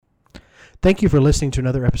Thank you for listening to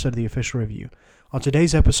another episode of the Official Review. On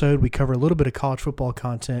today's episode, we cover a little bit of college football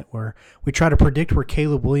content where we try to predict where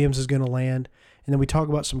Caleb Williams is going to land, and then we talk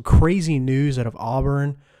about some crazy news out of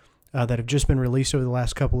Auburn that have just been released over the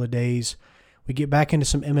last couple of days. We get back into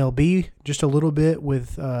some MLB just a little bit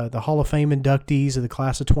with the Hall of Fame inductees of the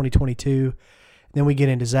class of 2022. Then we get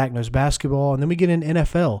into Zack Goes basketball, and then we get into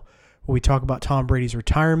NFL, where we talk about Tom Brady's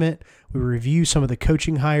retirement. We review some of the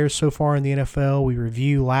coaching hires so far in the NFL. We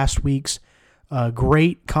review last week's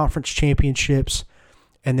great conference championships,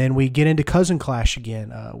 and then we get into Cousin Clash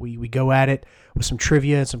again. We go at it with some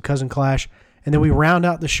trivia and some Cousin Clash, and then we round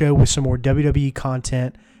out the show with some more WWE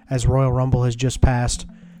content as Royal Rumble has just passed.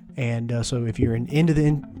 And so if you're into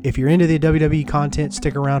the WWE content,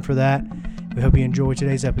 stick around for that. We hope you enjoy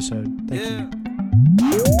today's episode. Thank you.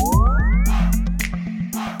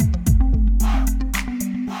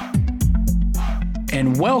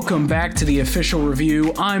 And welcome back to the Official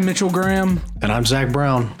Review. I'm Mitchell Graham. And I'm Zach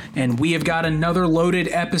Brown. And we have got another loaded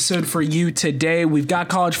episode for you today. We've got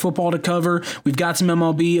college football to cover. We've got some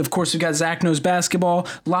MLB. Of course, we've got Zack Goes basketball.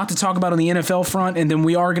 A lot to talk about on the NFL front. And then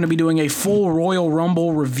we are going to be doing a full Royal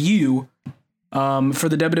Rumble review for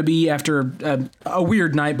the WWE after a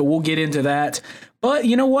weird night, but we'll get into that. But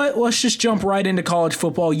you know what? Let's just jump right into college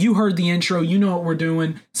football. You heard the intro. You know what we're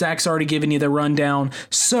doing. Zach's already given you the rundown.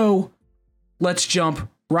 So let's jump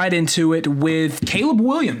right into it with Caleb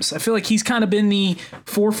Williams. I feel like he's kind of been the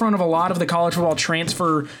forefront of a lot of the college football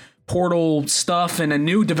transfer portal stuff, and a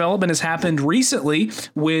new development has happened recently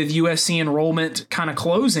with USC enrollment kind of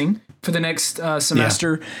closing for the next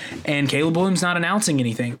semester, and Caleb Williams not announcing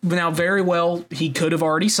anything. Now, very well, he could have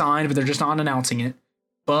already signed, but they're just not announcing it.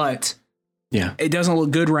 But yeah, it doesn't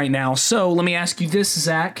look good right now. So let me ask you this,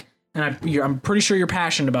 Zach, and I'm pretty sure you're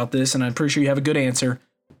passionate about this, and I'm pretty sure you have a good answer.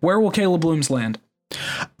 Where will Caleb Williams land?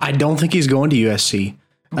 I don't think he's going to USC.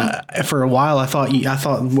 For a while, I thought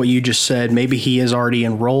what you just said, maybe he is already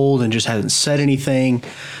enrolled and just hasn't said anything.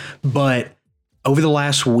 But over the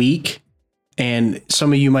last week, and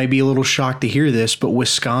some of you might be a little shocked to hear this, but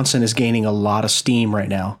Wisconsin is gaining a lot of steam right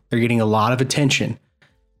now. They're getting a lot of attention.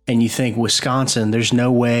 And you think, Wisconsin, there's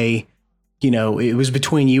no way, it was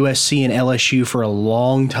between USC and LSU for a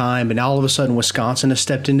long time. And all of a sudden, Wisconsin has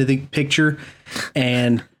stepped into the picture.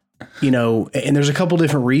 And and there's a couple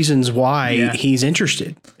different reasons why he's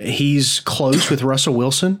interested. He's close with Russell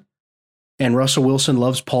Wilson, and Russell Wilson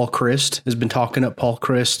loves Paul Chryst, has been talking up Paul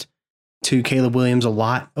Chryst to Caleb Williams a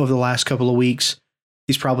lot over the last couple of weeks.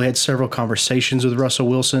 He's probably had several conversations with Russell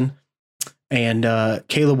Wilson, and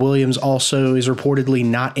Caleb Williams also is reportedly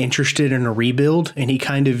not interested in a rebuild, and he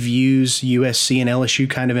kind of views USC and LSU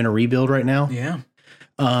kind of in a rebuild right now. Yeah.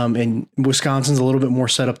 And Wisconsin's a little bit more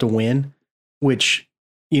set up to win, which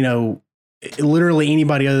literally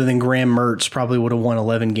anybody other than Graham Mertz probably would have won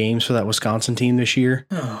 11 games for that Wisconsin team this year.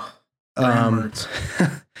 Oh, Graham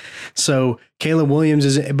Mertz. So Caleb Williams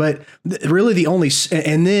is, but really the only,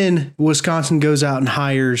 and then Wisconsin goes out and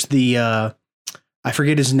hires the, I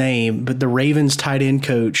forget his name, but the Ravens tight end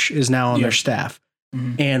coach is now on their staff.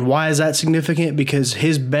 Mm-hmm. And why is that significant? Because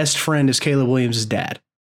his best friend is Caleb Williams' dad.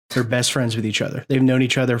 They're best friends with each other. They've known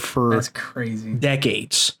each other for That's crazy.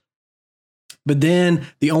 decades. But then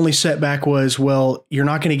the only setback was, well, you're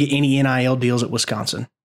not going to get any NIL deals at Wisconsin.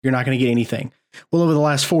 You're not going to get anything. Well, over the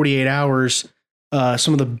last 48 hours,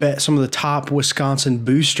 some of the top Wisconsin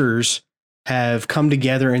boosters have come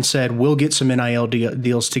together and said, we'll get some NIL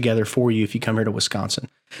deals together for you if you come here to Wisconsin.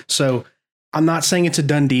 So I'm not saying it's a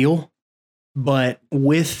done deal, but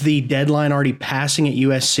with the deadline already passing at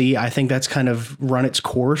USC, I think that's kind of run its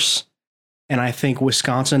course. And I think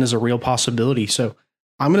Wisconsin is a real possibility. So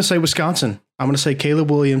I'm going to say Wisconsin. I'm going to say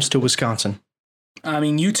Caleb Williams to Wisconsin. I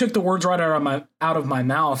mean, you took the words right out of my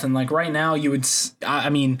mouth. And like right now you would,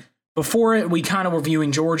 before it, we kind of were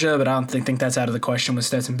viewing Georgia, but I don't think that's out of the question with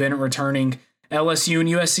Stetson Bennett returning. LSU and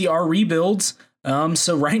USC are rebuilds.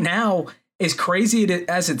 So right now, as crazy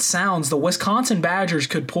as it sounds, the Wisconsin Badgers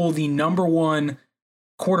could pull the number one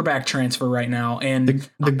quarterback transfer right now. And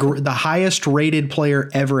the highest rated player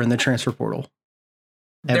ever in the transfer portal.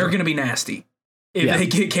 They're going to be nasty if they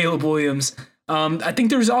get Caleb Williams. I think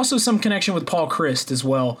there's also some connection with Paul Chryst as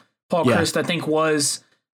well. Paul Chryst, I think, was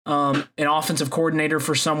an offensive coordinator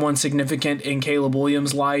for someone significant in Caleb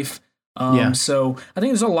Williams' life. So I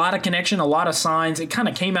think there's a lot of connection, a lot of signs. It kind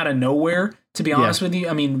of came out of nowhere, to be honest with you.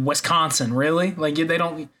 I mean, Wisconsin, really? Like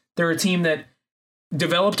they're a team that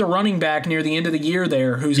developed a running back near the end of the year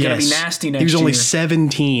there who's going to be nasty next year. He was only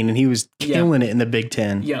 17 and he was killing it in the Big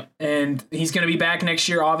Ten. Yep. And he's going to be back next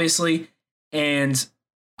year, obviously. And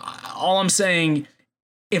all I'm saying,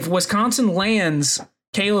 if Wisconsin lands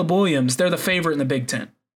Caleb Williams, they're the favorite in the Big Ten.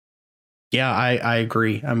 Yeah, I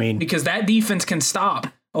agree. I mean, because that defense can stop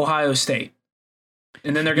Ohio State.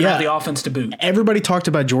 And then they're going to have the offense to boot. Everybody talked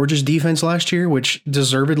about Georgia's defense last year, which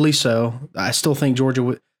deservedly so. I still think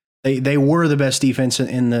Georgia they were the best defense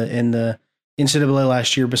in the NCAA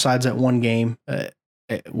last year, besides that one game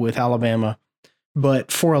with Alabama.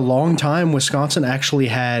 But for a long time, Wisconsin actually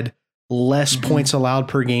had less points allowed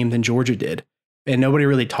per game than Georgia did, and nobody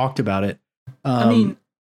really talked about it. I mean,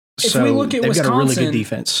 if we look at they've Wisconsin, got a really good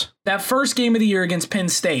defense. That first game of the year against Penn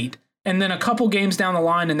State, and then a couple games down the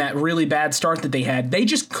line in that really bad start that they had, they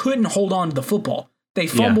just couldn't hold on to the football. They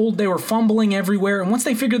fumbled. They were fumbling everywhere. And once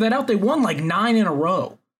they figured that out, they won like 9 in a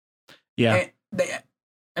row. Yeah.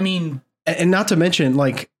 And not to mention,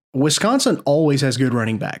 like, Wisconsin always has good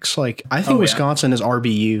running backs. Like, I think Wisconsin is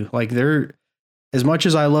RBU. Like, they're, as much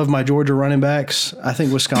as I love my Georgia running backs, I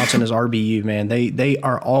think Wisconsin is RBU, man. They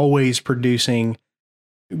are always producing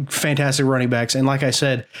fantastic running backs. And like I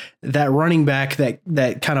said, that running back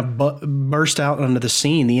that kind of burst out onto the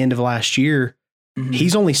scene the end of last year,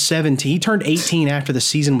 he's only 17. He turned 18 after the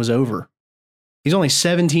season was over. He's only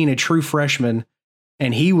 17, a true freshman,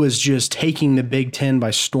 and he was just taking the Big Ten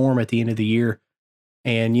by storm at the end of the year.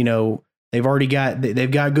 And, you know, they've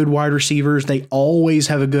got good wide receivers. They always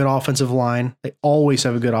have a good offensive line. And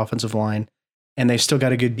they've still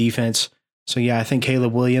got a good defense. So yeah, I think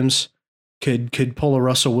Caleb Williams could pull a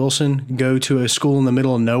Russell Wilson, go to a school in the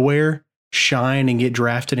middle of nowhere, shine, and get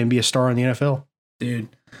drafted and be a star in the NFL. Dude,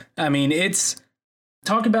 I mean, this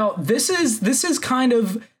is kind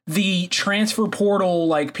of the transfer portal,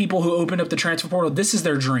 like people who opened up the transfer portal. This is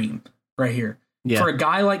their dream right here. Yeah. For a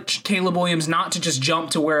guy like Caleb Williams not to just jump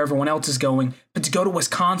to where everyone else is going, but to go to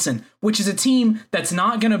Wisconsin, which is a team that's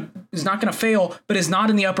not gonna fail, but is not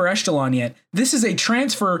in the upper echelon yet. This is a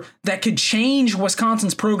transfer that could change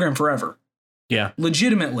Wisconsin's program forever. Yeah,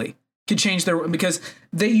 legitimately could change because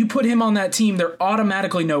you put him on that team, they're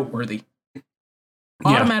automatically noteworthy.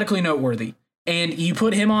 Noteworthy. And you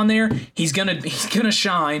put him on there, he's gonna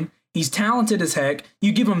shine. He's talented as heck.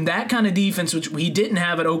 You give him that kind of defense, which he didn't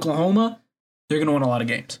have at Oklahoma, they're gonna win a lot of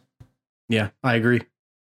games. Yeah, I agree.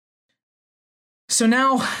 So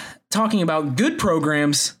now, talking about good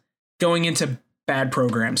programs going into bad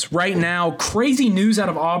programs. Right now, crazy news out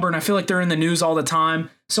of Auburn. I feel like they're in the news all the time.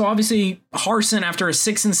 So obviously, Harsin, after a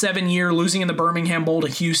 6-7 year losing in the Birmingham Bowl to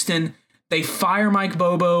Houston, they fire Mike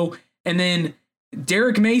Bobo, and then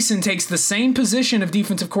Derek Mason takes the same position of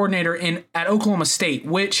defensive coordinator at Oklahoma State,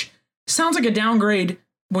 which sounds like a downgrade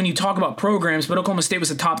when you talk about programs, but Oklahoma State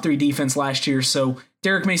was a top 3 defense last year, so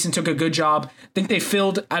Derek Mason took a good job. I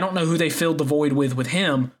think I don't know who they filled the void with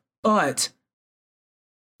him, but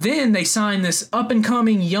then they signed this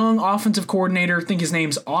up-and-coming young offensive coordinator. I think his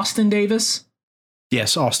name's Austin Davis.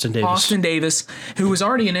 Yes, Austin Davis. Austin Davis, who was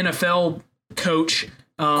already an NFL coach.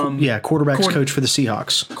 Quarterbacks coach for the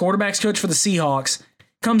Seahawks. Quarterbacks coach for the Seahawks.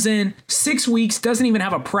 Comes in 6 weeks, doesn't even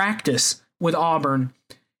have a practice with Auburn,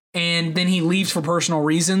 and then he leaves for personal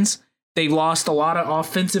reasons. They lost a lot of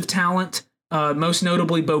offensive talent, most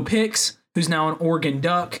notably Bo Picks, who's now an Oregon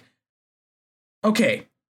Duck. Okay.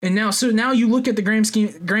 And now you look at the grand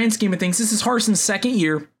scheme of things. This is Harsin's second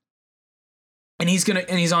year, and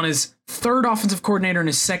he's on his third offensive coordinator and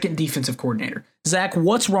his second defensive coordinator. Zach,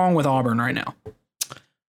 what's wrong with Auburn right now?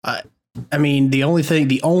 I mean, the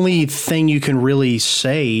only thing you can really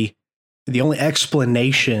say, the only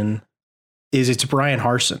explanation is it's Brian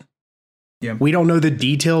Harsin. Yeah, we don't know the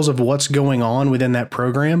details of what's going on within that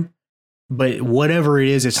program, but whatever it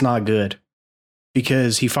is, it's not good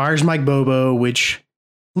because he fires Mike Bobo, which.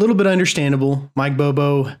 A little bit understandable. Mike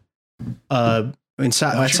Bobo at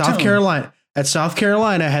South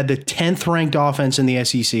Carolina had the 10th ranked offense in the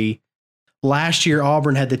SEC. Last year,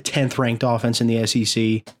 Auburn had the 10th ranked offense in the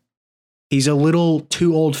SEC. He's a little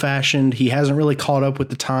too old fashioned. He hasn't really caught up with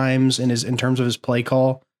the times in terms of his play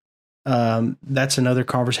call. That's another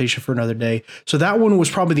conversation for another day. So that one was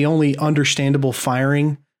probably the only understandable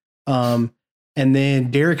firing. And then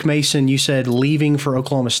Derek Mason, you said leaving for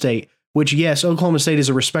Oklahoma State. Which, yes, Oklahoma State is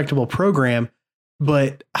a respectable program,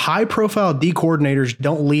 but high-profile D coordinators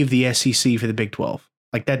don't leave the SEC for the Big 12.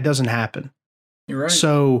 Like, that doesn't happen. You're right.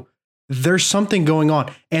 So there's something going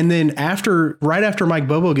on. And then right after Mike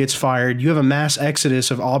Bobo gets fired, you have a mass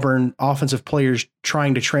exodus of Auburn offensive players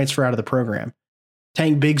trying to transfer out of the program.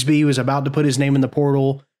 Tank Bigsby was about to put his name in the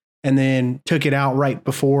portal and then took it out right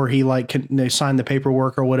before he signed the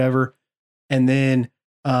paperwork or whatever. And then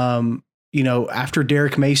after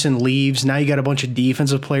Derek Mason leaves, now you got a bunch of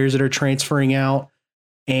defensive players that are transferring out.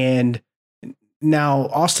 And now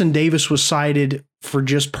Austin Davis was cited for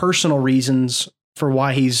just personal reasons for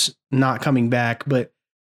why he's not coming back. But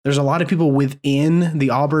there's a lot of people within the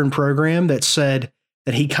Auburn program that said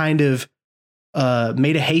that he kind of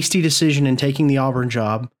made a hasty decision in taking the Auburn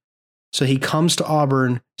job. So he comes to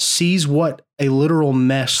Auburn, sees what a literal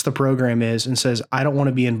mess the program is, and says, I don't want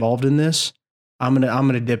to be involved in this. I'm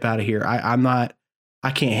gonna dip out of here.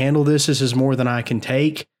 I can't handle this. This is more than I can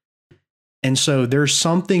take. And so there's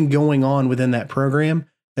something going on within that program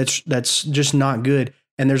that's just not good.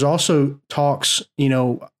 And there's also talks,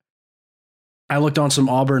 I looked on some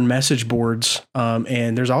Auburn message boards,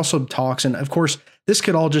 and there's also talks, and of course this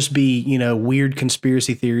could all just be, weird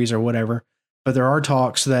conspiracy theories or whatever, but there are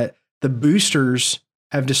talks that the boosters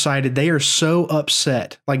have decided they are so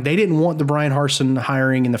upset. Like, they didn't want the Brian Harsin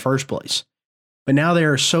hiring in the first place, but now they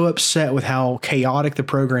are so upset with how chaotic the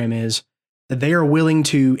program is that they are willing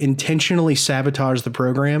to intentionally sabotage the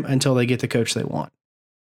program until they get the coach they want.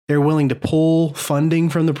 They're willing to pull funding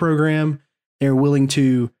from the program. They're willing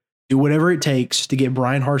to do whatever it takes to get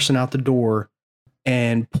Brian Harsin out the door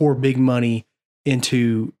and pour big money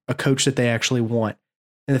into a coach that they actually want.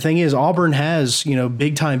 And the thing is, Auburn has,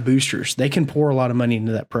 big time boosters. They can pour a lot of money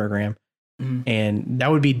into that program. Mm-hmm. And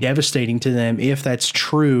that would be devastating to them if that's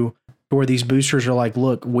true, where these boosters are like,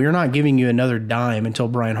 look, we're not giving you another dime until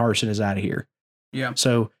Brian Harsin is out of here. Yeah.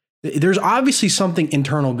 So there's obviously something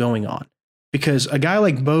internal going on, because a guy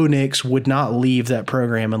like Bo Nix would not leave that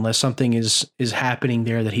program unless something is happening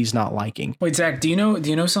there that he's not liking. Wait, Zach, do you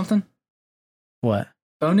know something? What?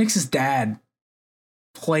 Bo Nix's dad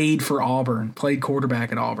played for Auburn, played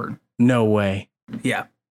quarterback at Auburn. No way. Yeah.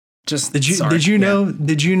 Did you know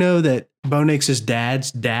that Bo Nix's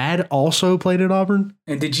dad's dad also played at Auburn?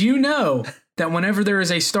 And did you know that whenever there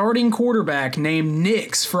is a starting quarterback named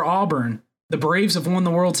Nix for Auburn, the Braves have won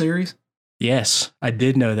the World Series? Yes, I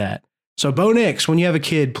did know that. So Bo Nix, when you have a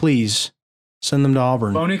kid, please send them to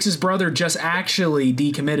Auburn. Bo Nix's brother just actually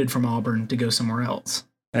decommitted from Auburn to go somewhere else.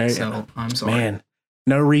 So I'm sorry. Man,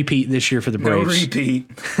 no repeat this year for the Braves. No repeat.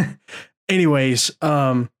 Anyways,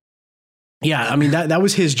 yeah, I mean, that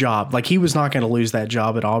was his job. Like, he was not going to lose that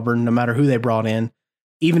job at Auburn, no matter who they brought in.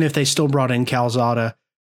 Even if they still brought in Calzada,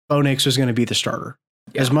 Bo Nix was going to be the starter.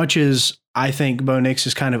 Yeah. As much as I think Bo Nix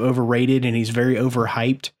is kind of overrated and he's very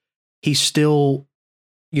overhyped, he still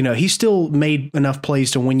made enough plays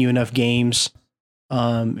to win you enough games.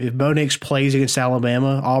 If Bo Nix plays against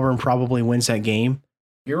Alabama, Auburn probably wins that game.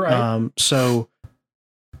 You're right. So,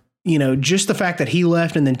 just the fact that he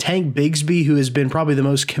left, and then Tank Bigsby, who has been probably the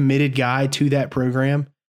most committed guy to that program,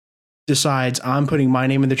 decides, I'm putting my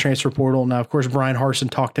name in the transfer portal. Now, of course, Brian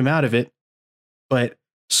Harsin talked him out of it, but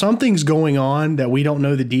something's going on that we don't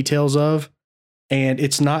know the details of, and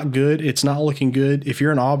it's not good. It's not looking good. If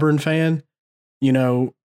you're an Auburn fan,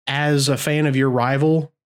 as a fan of your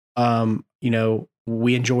rival,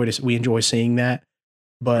 we enjoy seeing that,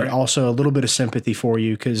 but also a little bit of sympathy for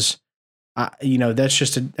you, because that's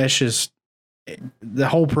just the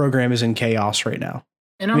whole program is in chaos right now.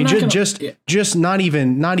 And just not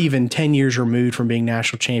even 10 years removed from being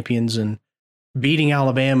national champions and beating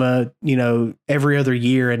Alabama, every other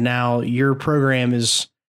year. And now your program is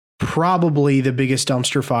probably the biggest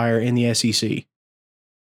dumpster fire in the SEC.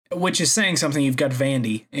 Which is saying something. You've got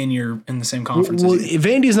Vandy in the same conference. Well,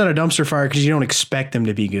 Vandy's not a dumpster fire because you don't expect them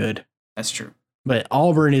to be good. That's true. But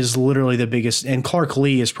Auburn is literally the biggest, and Clark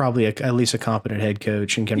Lee is probably at least a competent head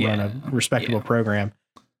coach and can run a respectable program.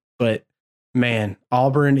 But man,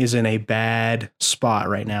 Auburn is in a bad spot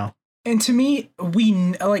right now. And to me,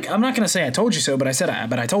 I'm not going to say I told you so, but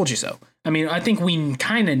I told you so. I mean, I think we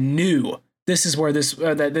kind of knew this is where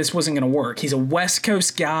that this wasn't going to work. He's a West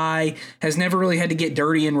Coast guy, has never really had to get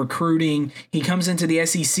dirty in recruiting. He comes into the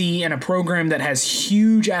SEC in a program that has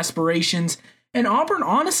huge aspirations. And Auburn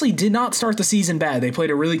honestly did not start the season bad. They played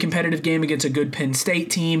a really competitive game against a good Penn State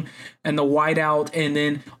team and the whiteout, and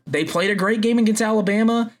then they played a great game against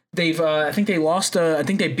Alabama. I think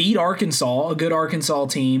they beat Arkansas, a good Arkansas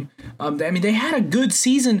team. They had a good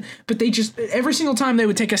season, but they just, every single time they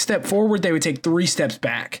would take a step forward, they would take 3 steps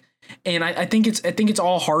back. And I think it's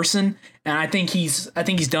all Harsin, and I think he's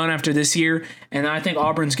done after this year. And I think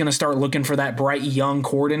Auburn's going to start looking for that bright young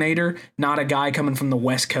coordinator, not a guy coming from the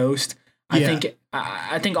West Coast.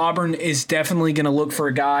 I think Auburn is definitely going to look for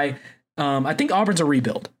a guy. I think Auburn's a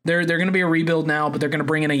rebuild. They're going to be a rebuild now, but they're going to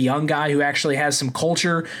bring in a young guy who actually has some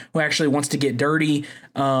culture, who actually wants to get dirty.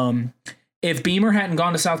 If Beamer hadn't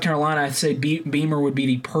gone to South Carolina, I'd say Beamer would be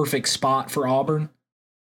the perfect spot for Auburn.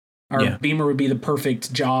 Beamer would be the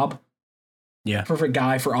perfect job. Yeah. Perfect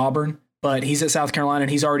guy for Auburn. But he's at South Carolina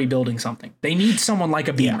and he's already building something. They need someone like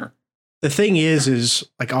a Beamer. The thing is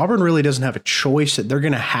like Auburn really doesn't have a choice, that they're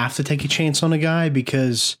going to have to take a chance on a guy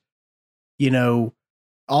because,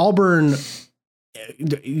 Auburn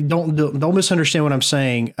don't misunderstand what I'm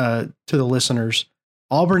saying to the listeners.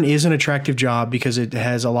 Auburn is an attractive job because it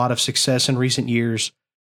has a lot of success in recent years.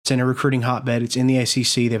 It's in a recruiting hotbed. It's in the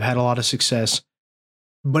SEC. They've had a lot of success.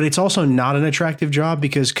 But it's also not an attractive job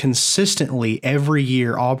because consistently every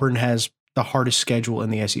year Auburn has the hardest schedule in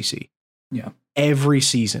the SEC. Yeah. Every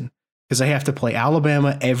season. Because they have to play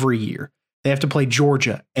Alabama every year. They have to play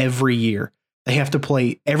Georgia every year. They have to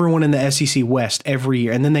play everyone in the SEC West every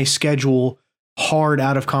year. And then they schedule hard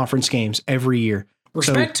out of conference games every year.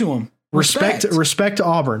 Respect to them. Respect to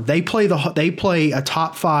Auburn. They play a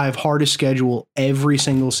top 5 hardest schedule every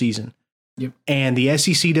single season. Yep. And the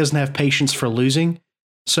SEC doesn't have patience for losing.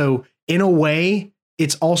 So in a way,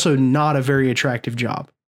 it's also not a very attractive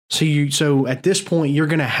job. So at this point, you're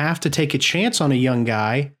going to have to take a chance on a young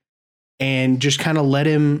guy and just kind of let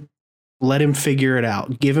him figure it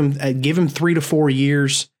out. Give him 3 to 4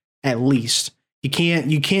 years at least. You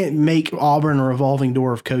can't make Auburn a revolving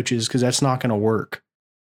door of coaches because that's not going to work.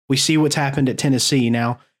 We see what's happened at Tennessee.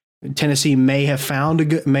 Now, Tennessee may have found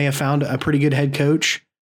a pretty good head coach.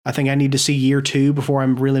 I think I need to see year 2 before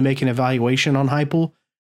I'm really making an evaluation on Heupel.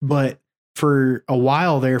 But for a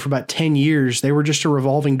while there, for about 10 years, they were just a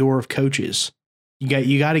revolving door of coaches. You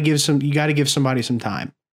got to give somebody some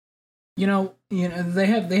time. There's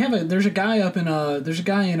a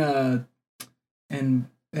guy in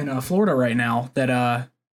Florida right now that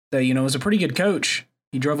is a pretty good coach.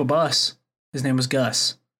 He drove a bus. His name was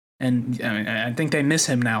Gus. And I think they miss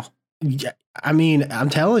him now. Yeah, I mean,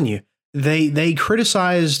 I'm telling you, they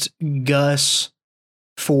criticized Gus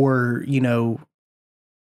for,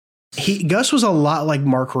 Gus was a lot like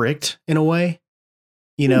Mark Richt in a way.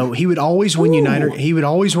 He would always win you 9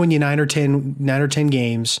 or 10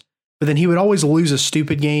 games, but then he would always lose a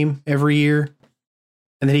stupid game every year.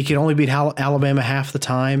 And then he could only beat Alabama half the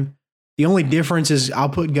time. The only difference is I'll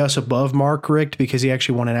put Gus above Mark Richt because he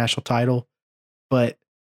actually won a national title. But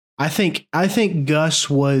I think Gus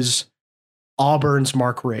was Auburn's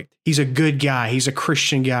Mark Richt. He's a good guy. He's a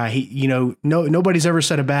Christian guy. Nobody's ever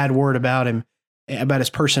said a bad word about him, about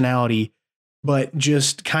his personality, but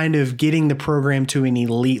just kind of getting the program to an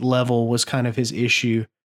elite level was kind of his issue.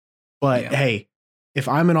 But hey, if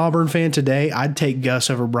I'm an Auburn fan today, I'd take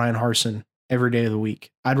Gus over Brian Harsin every day of the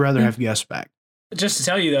week. I'd rather have Gus back. Just to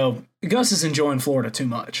tell you though, Gus is enjoying Florida too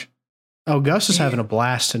much. Oh, Gus is having a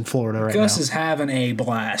blast in Florida right now. Gus is having a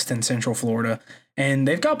blast in Central Florida, and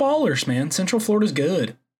they've got ballers, man. Central Florida's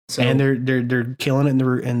good. So, and they're killing it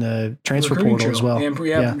in the transfer portal as well.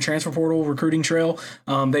 Yeah, transfer portal, recruiting trail.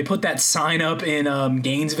 They put that sign up in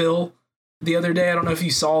Gainesville the other day. I don't know if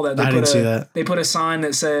you saw that. I didn't see that. They put a sign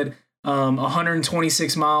that said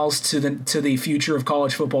 126 miles to the future of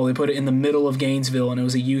college football. They put it in the middle of Gainesville, and it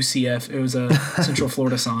was a UCF. It was a Central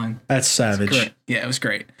Florida sign. That's savage. Yeah, it was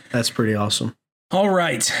great. That's pretty awesome. All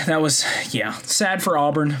right. That was, sad for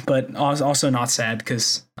Auburn, but also not sad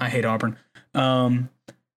because I hate Auburn.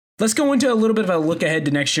 Let's go into a little bit of a look ahead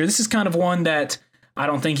to next year. This is kind of one that I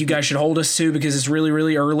don't think you guys should hold us to because it's really,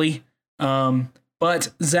 really early. But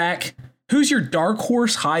Zach, who's your dark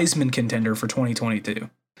horse Heisman contender for 2022?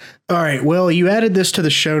 All right. Well, you added this to the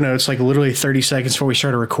show notes like literally 30 seconds before we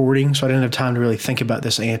started recording, so I didn't have time to really think about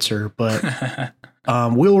this answer. But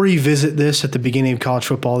we'll revisit this at the beginning of college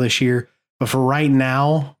football this year. But for right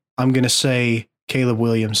now, I'm going to say Caleb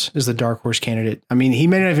Williams is the dark horse candidate. I mean, he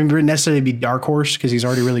may not even necessarily be dark horse because he's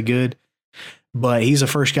already really good, but he's the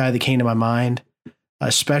first guy that came to my mind,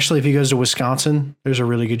 especially if he goes to Wisconsin. There's a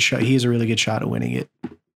really good shot. He has a really good shot at winning it.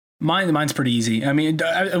 Mine's pretty easy. I mean,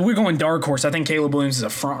 we're going dark horse. I think Caleb Williams is a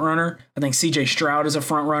front runner. I think CJ Stroud is a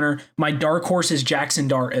front runner. My dark horse is Jackson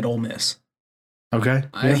Dart at Ole Miss. Okay.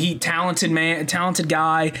 Yeah. He talented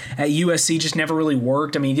guy at USC, just never really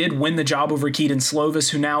worked. I mean, he did win the job over Keaton Slovis,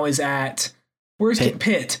 who now is at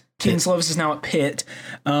Pitt. Keaton Slovis is now at Pitt.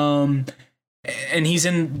 And he's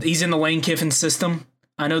in the Lane Kiffin system.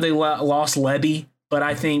 I know they lost Lebby, but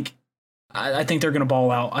I think they're going to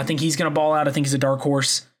ball out. I think he's going to ball out. I think he's a dark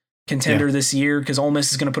horse contender this year because Ole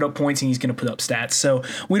Miss is going to put up points and he's going to put up stats. So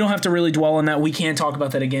we don't have to really dwell on that. We can talk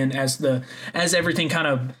about that again as everything kind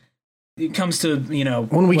of it comes to,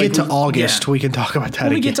 when we get to August, we can talk about that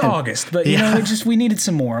when we get to August, but we needed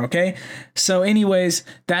some more. Okay. So anyways,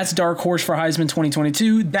 that's dark horse for Heisman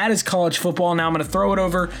 2022. That is college football. Now I'm going to throw it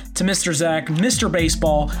over to Mr. Zach, Mr.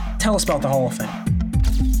 Baseball. Tell us about the Hall of Fame.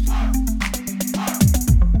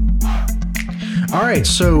 All right.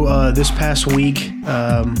 So this past week,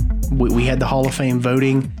 we had the Hall of Fame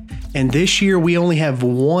voting, and this year we only have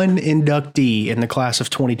one inductee in the class of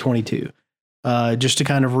 2022. Just to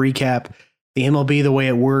kind of recap, the MLB, the way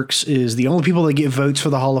it works is the only people that get votes for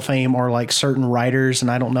the Hall of Fame are like certain writers,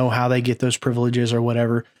 and I don't know how they get those privileges or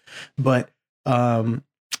whatever, but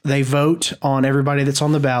they vote on everybody that's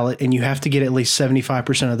on the ballot, and you have to get at least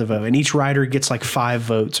 75% of the vote, and each writer gets like 5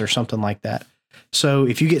 votes or something like that. So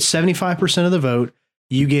if you get 75% of the vote,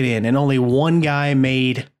 you get in, and only one guy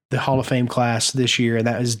made the Hall of Fame class this year, and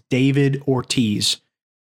that was David Ortiz.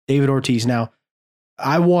 David Ortiz. Now,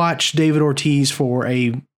 I watched David Ortiz for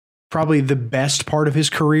probably the best part of his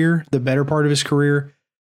career, the better part of his career.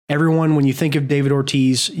 Everyone, when you think of David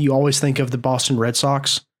Ortiz, you always think of the Boston Red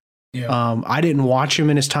Sox. Yeah. I didn't watch him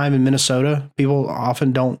in his time in Minnesota. People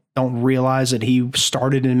often don't realize that he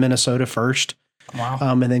started in Minnesota first. Wow.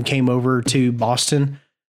 And then came over to Boston.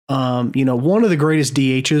 One of the greatest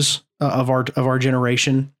DHs of our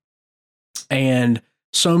generation, and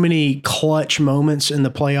so many clutch moments in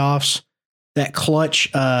the playoffs. That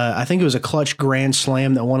clutch, I think it was a clutch grand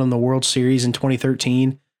slam that won him the World Series in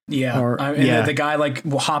 2013. Yeah, the guy like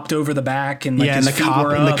hopped over the back and his the feet cop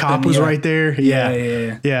were and up the cop was right there.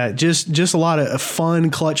 Yeah. Just a lot of fun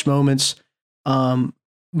clutch moments.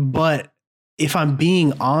 But if I'm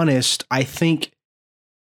being honest, I think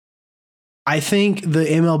the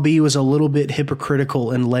MLB was a little bit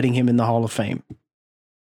hypocritical in letting him in the Hall of Fame,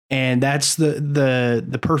 and that's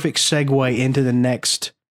the perfect segue into the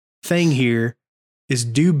next thing here. Is,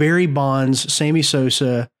 do Barry Bonds, Sammy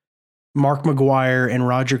Sosa, Mark McGwire, and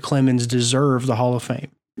Roger Clemens deserve the Hall of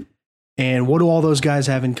Fame? And what do all those guys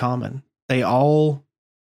have in common? They all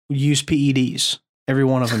use PEDs. Every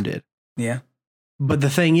one of them did. Yeah. But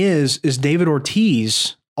the thing is David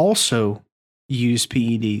Ortiz also used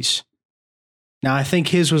PEDs. Now, I think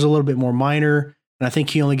his was a little bit more minor, and I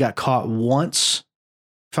think he only got caught once,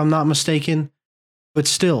 if I'm not mistaken. But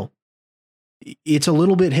still, it's a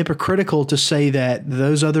little bit hypocritical to say that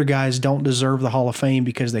those other guys don't deserve the Hall of Fame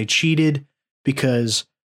because they cheated, because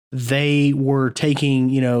they were taking,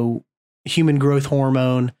 human growth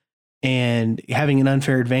hormone and having an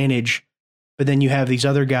unfair advantage. But then you have these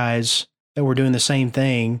other guys that were doing the same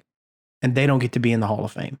thing, and they don't get to be in the Hall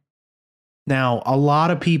of Fame. Now, a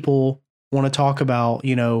lot of people want to talk about,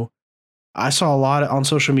 I saw a lot on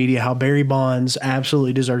social media how Barry Bonds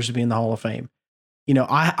absolutely deserves to be in the Hall of Fame.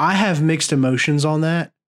 I have mixed emotions on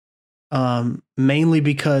that, mainly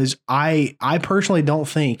because I personally don't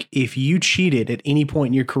think if you cheated at any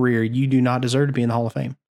point in your career, you do not deserve to be in the Hall of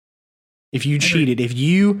Fame. If you cheated, if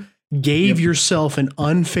you gave yourself an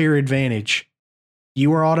unfair advantage,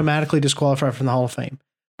 you are automatically disqualified from the Hall of Fame.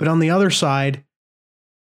 But on the other side,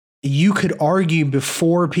 you could argue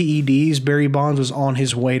before PEDs, Barry Bonds was on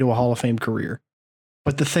his way to a Hall of Fame career.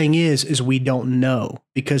 But the thing is we don't know,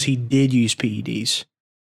 because he did use PEDs.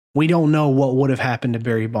 We don't know what would have happened to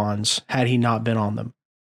Barry Bonds had he not been on them.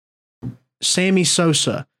 Sammy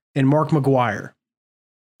Sosa and Mark McGwire,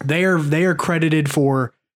 they are credited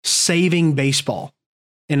for saving baseball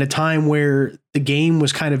in a time where the game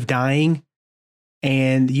was kind of dying,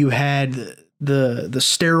 and you had the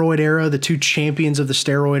steroid era, the two champions of the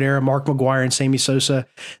steroid era, Mark McGwire and Sammy Sosa,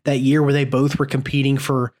 that year where they both were competing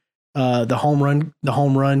for the home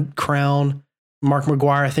run crown. Mark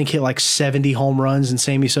McGwire, I think, hit like 70 home runs, and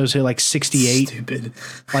Sammy Sosa hit like 68. Stupid.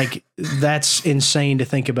 Like, that's insane to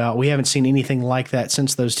think about. We haven't seen anything like that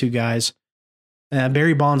since those two guys.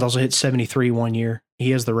 Barry Bonds also hit 73 one year.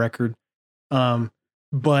 He has the record.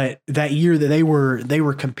 But that year that they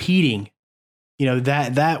were competing,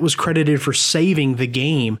 that was credited for saving the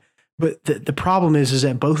game. But the problem is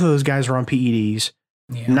that both of those guys were on PEDs.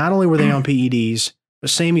 Yeah. Not only were they on PEDs, but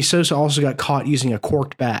Sammy Sosa also got caught using a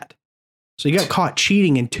corked bat. So he got caught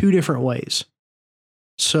cheating in 2 different ways.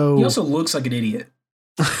 So he also looks like an idiot.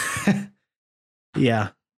 Yeah.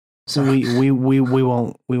 So we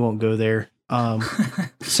won't go there.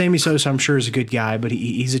 Sammy Sosa, I'm sure, is a good guy, but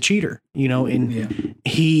he's a cheater, and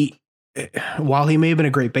he, while he may have been a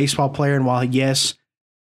great baseball player, and while yes,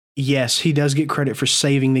 he does get credit for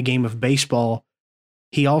saving the game of baseball,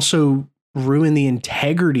 he also ruined the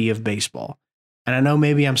integrity of baseball. And I know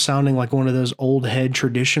maybe I'm sounding like one of those old head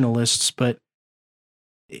traditionalists, but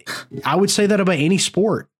I would say that about any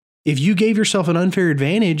sport. If you gave yourself an unfair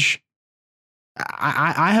advantage,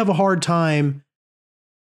 I have a hard time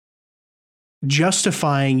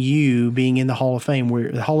justifying you being in the Hall of Fame,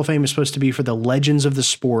 where the Hall of Fame is supposed to be for the legends of the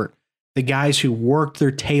sport, the guys who worked their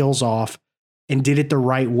tails off and did it the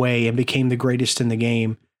right way and became the greatest in the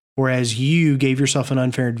game. Whereas you gave yourself an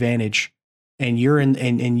unfair advantage, and you're in,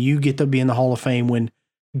 and you get to be in the Hall of Fame when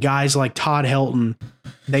guys like Todd Helton,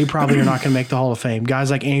 they probably are not going to make the Hall of Fame.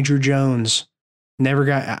 Guys like Andrew Jones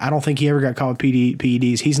I don't think he ever got caught with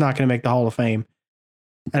PEDs. He's not going to make the Hall of Fame.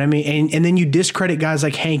 And I mean, and then you discredit guys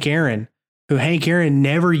like Hank Aaron, who Hank Aaron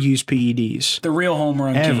never used PEDs. The real home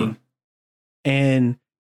run ever. king. And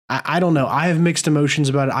I don't know. I have mixed emotions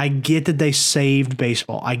about it. I get that they saved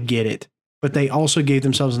baseball. I get it. But they also gave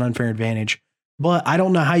themselves an unfair advantage. But I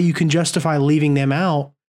don't know how you can justify leaving them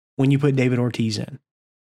out when you put David Ortiz in.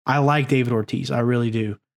 I like David Ortiz. I really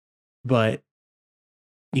do. But,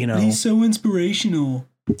 you know. He's so inspirational.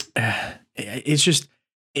 It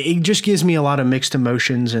just gives me a lot of mixed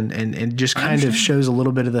emotions and just kind of shows a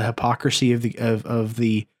little bit of the hypocrisy of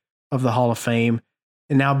the Hall of Fame.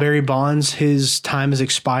 And now Barry Bonds, his time has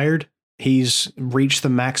expired. He's reached the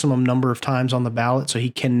maximum number of times on the ballot, so he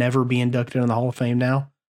can never be inducted in the Hall of Fame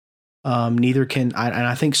now. Neither can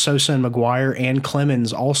I think Sosa and McGuire and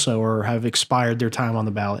Clemens also have expired their time on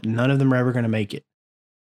the ballot. None of them are ever going to make it.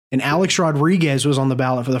 And Alex Rodriguez was on the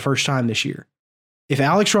ballot for the first time this year. If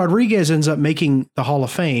Alex Rodriguez ends up making the Hall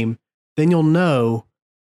of Fame, then you'll know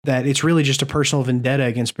that it's really just a personal vendetta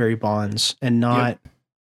against Barry Bonds and not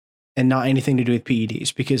anything to do with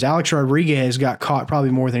PEDs, because Alex Rodriguez got caught probably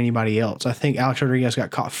more than anybody else. I think Alex Rodriguez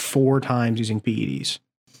got caught 4 times using PEDs.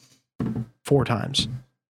 4 times.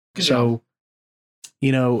 Good so, job.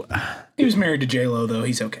 You know, he was married to J-Lo, though.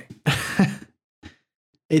 He's okay.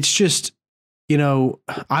 It's just, you know,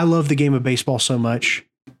 I love the game of baseball so much,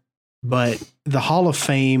 but the Hall of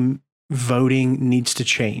Fame voting needs to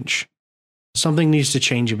change. Something needs to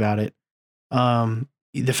change about it.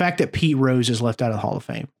 The fact that Pete Rose is left out of the Hall of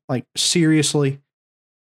Fame, like seriously.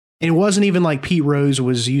 And it wasn't even like Pete Rose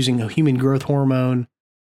was using a human growth hormone.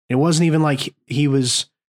 It wasn't even like he was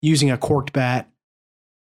using a corked bat.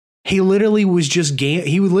 He literally was just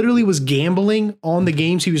gambling on the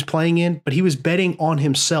games he was playing in, but he was betting on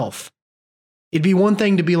himself. It'd be one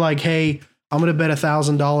thing to be like, hey, I'm going to bet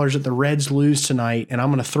 $1,000 that the Reds lose tonight, and I'm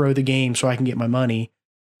going to throw the game so I can get my money.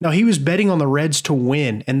 No, he was betting on the Reds to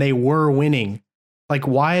win, and they were winning. Like,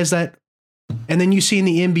 why is that? And then you see in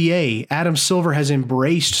the NBA, Adam Silver has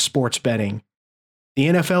embraced sports betting. The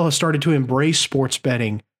NFL has started to embrace sports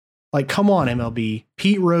betting. Like, come on, MLB.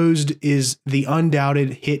 Pete Rose is the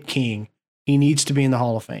undoubted hit king. He needs to be in the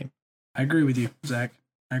Hall of Fame. I agree with you, Zach.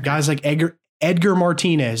 Guys like Edgar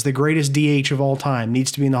Martinez, the greatest DH of all time, needs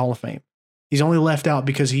to be in the Hall of Fame. He's only left out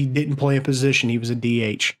because he didn't play a position. He was a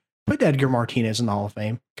DH. Put Edgar Martinez in the Hall of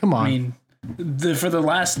Fame. Come on. I mean, for the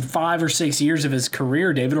last 5 or 6 years of his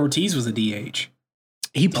career, David Ortiz was a DH.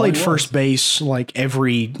 He played first base like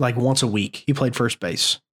once a week. He played first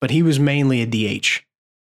base, but he was mainly a DH.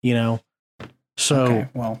 You know, so okay,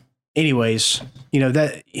 well, anyways, you know,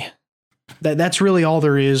 that's really all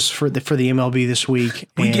there is for the MLB this week.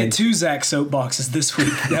 We get 2 Zack soapboxes this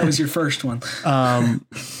week. That was your first one.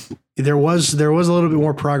 There was a little bit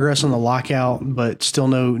more progress on the lockout, but still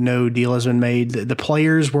no deal has been made. The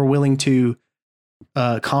players were willing to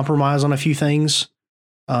compromise on a few things.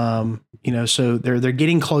 You know, so they're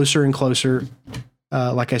getting closer and closer.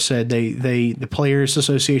 Like I said, the Players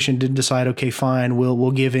Association did decide, okay, fine,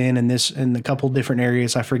 we'll give in a couple different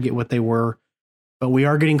areas. I forget what they were, but we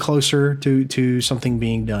are getting closer to something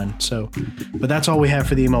being done. So, but that's all we have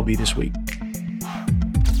for the MLB this week.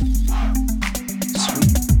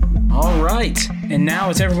 All right, and now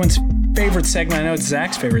it's everyone's favorite segment. I know it's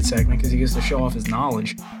Zach's favorite segment because he gets to show off his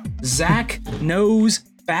knowledge. Zack Knows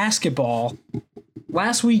Basketball.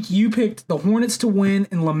 Last week, you picked the Hornets to win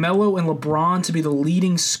and LaMelo and LeBron to be the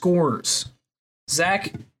leading scorers.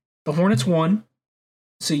 Zach, the Hornets won,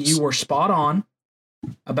 so you were spot on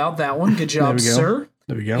about that one. Good job, sir.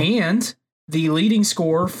 There we go. And the leading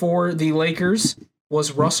scorer for the Lakers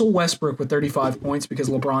was Russell Westbrook with 35 points because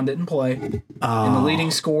LeBron didn't play. And the leading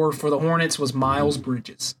scorer for the Hornets was Miles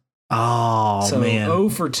Bridges. Oh, so man. 0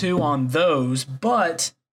 for 2 on those,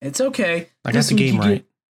 but it's okay. I got the game right.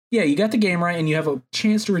 Yeah, you got the game right, and you have a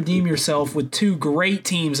chance to redeem yourself with 2 great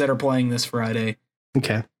teams that are playing this Friday.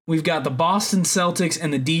 Okay. We've got the Boston Celtics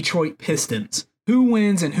and the Detroit Pistons. Who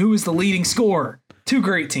wins and who is the leading scorer? 2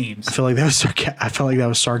 great teams. I feel like that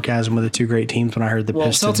was sarcasm with the 2 great teams when I heard the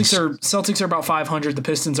Pistons. Celtics are about 500. The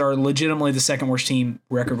Pistons are legitimately the second worst team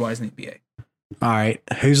record-wise in the NBA. All right.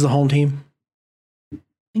 Who's the home team? I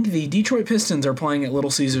think the Detroit Pistons are playing at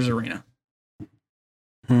Little Caesars Arena.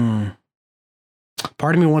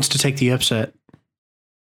 Part of me wants to take the upset.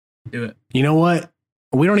 Do it. You know what?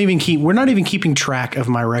 We're not even keeping track of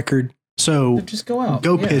my record. So just go out.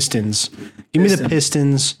 Go Pistons. Give me the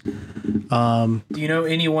Pistons. Do you know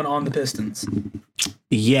anyone on the Pistons?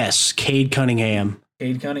 Yes, Cade Cunningham.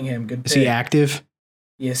 Cade Cunningham, good pick. Is he active?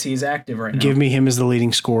 Yes, he's active right now. Give me him as the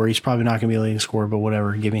leading scorer. He's probably not going to be the leading scorer, but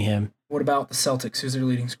whatever. Give me him. What about the Celtics? Who's their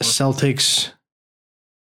leading scorer? Celtics,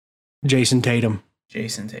 Jason Tatum.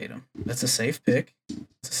 Jason Tatum. That's a safe pick.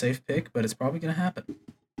 It's a safe pick, but it's probably going to happen.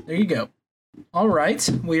 There you go. All right.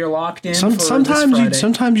 We are locked in. Sometimes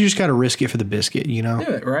you just got to risk it for the biscuit, you know?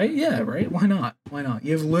 Do it, right? Yeah, right. Why not? Why not?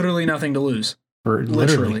 You have literally nothing to lose.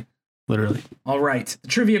 Literally. All right. The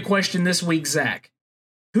trivia question this week, Zach.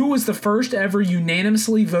 Who was the first ever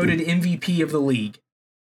unanimously voted MVP of the league?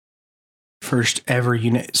 First ever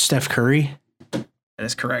Steph Curry? That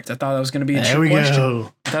is correct. I thought that was going to be a trick question.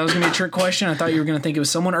 Go. I thought it was going to be a trick question. I thought you were going to think it was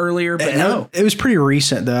someone earlier, but no. It was pretty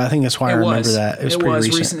recent, though. I think that's why I remember that. It was pretty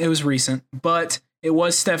recent. It was recent, but it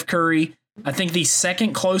was Steph Curry. I think the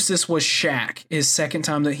second closest was Shaq, his second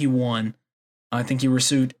time that he won. I think he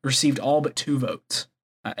received all but 2 votes.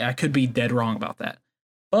 I could be dead wrong about that.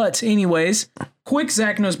 But anyways, quick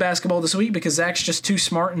Zach Knows Basketball this week because Zach's just too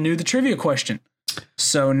smart and knew the trivia question.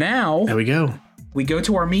 So now... There we go. We go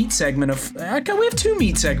to our meat segment of... we have 2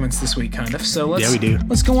 meat segments this week, kind of. So we do.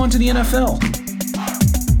 Let's go on to the NFL.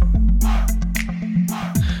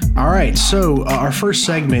 All right. So our first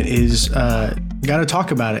segment is... got to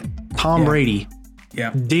talk about it. Tom Brady.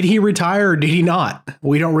 Yeah. Did he retire or did he not?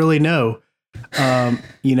 We don't really know.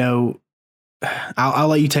 I'll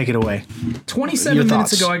let you take it away. 27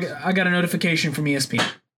 minutes ago, I got a notification from ESPN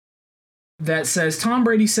that says Tom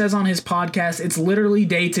Brady says on his podcast, it's literally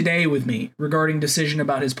day to day with me regarding decision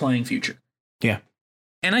about his playing future. Yeah.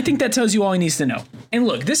 And I think that tells you all he needs to know. And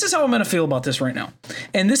look, this is how I'm going to feel about this right now.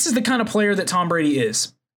 And this is the kind of player that Tom Brady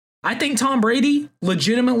is. I think Tom Brady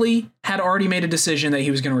legitimately had already made a decision that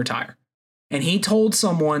he was going to retire. And he told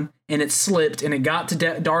someone, and it slipped, and it got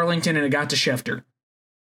to Darlington, and it got to Schefter.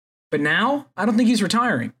 But now, I don't think he's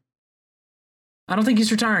retiring.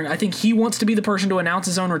 I think he wants to be the person to announce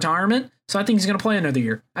his own retirement, so I think he's going to play another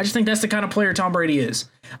year. I just think that's the kind of player Tom Brady is.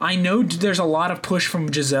 I know there's a lot of push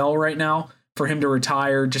from Giselle right now for him to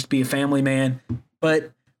retire, just be a family man,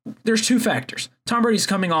 but there's 2 factors. Tom Brady's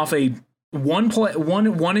coming off a one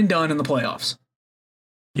and done in the playoffs.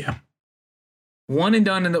 Yeah. One and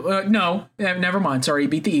done in the never mind. Sorry, he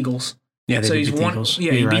beat the Eagles. Yeah, they beat the Eagles.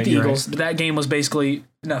 Yeah, he beat the Eagles. But that game was basically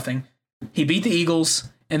nothing. He beat the Eagles,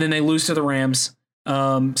 and then they lose to the Rams.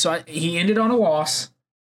 He ended on a loss,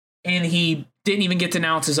 and he didn't even get to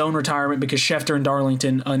announce his own retirement because Schefter and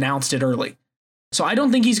Darlington announced it early. So I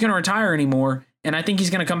don't think he's going to retire anymore, and I think he's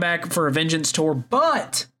going to come back for a vengeance tour.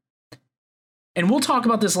 But, and we'll talk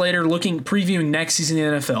about this later, previewing next season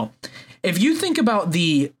in the NFL. If you think about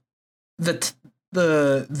the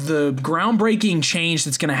groundbreaking change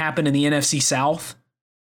that's going to happen in the NFC South,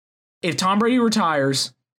 if Tom Brady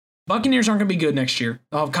retires, Buccaneers aren't going to be good next year.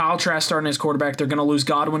 They'll have Kyle Trask starting as quarterback. They're going to lose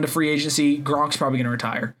Godwin to free agency. Gronk's probably going to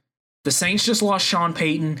retire. The Saints just lost Sean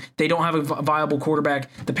Payton. They don't have a viable quarterback.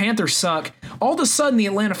 The Panthers suck. All of a sudden, the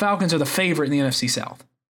Atlanta Falcons are the favorite in the NFC South.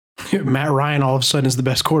 Matt Ryan all of a sudden is the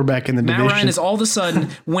best quarterback in the division. Matt Ryan is all of a sudden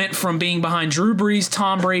went from being behind Drew Brees and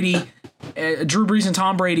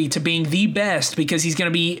Tom Brady to being the best because he's going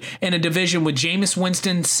to be in a division with Jameis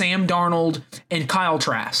Winston, Sam Darnold, and Kyle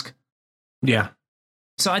Trask. Yeah.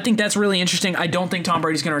 So I think that's really interesting. I don't think Tom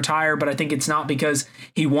Brady's going to retire, but I think it's not because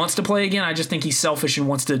he wants to play again. I just think he's selfish and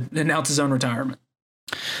wants to announce his own retirement.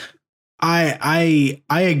 I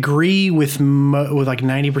agree with like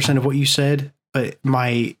 90% of what you said, but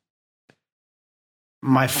my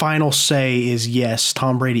final say is yes,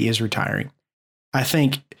 Tom Brady is retiring. I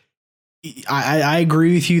think I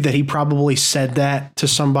agree with you that he probably said that to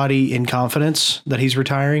somebody in confidence that he's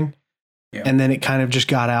retiring, and then it kind of just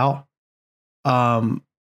got out.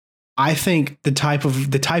 I think the type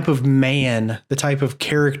of man, the type of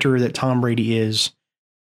character that Tom Brady is,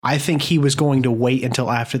 I think he was going to wait until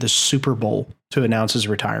after the Super Bowl to announce his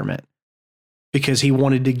retirement because he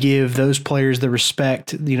wanted to give those players the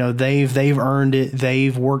respect. You know, they've earned it.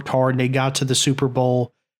 They've worked hard. They got to the Super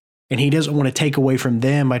Bowl, and he doesn't want to take away from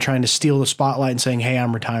them by trying to steal the spotlight and saying, "Hey,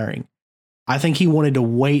 I'm retiring." I think he wanted to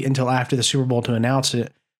wait until after the Super Bowl to announce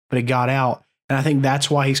it, but it got out. And I think that's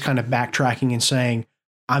why he's kind of backtracking and saying,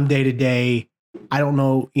 I'm day to day. I don't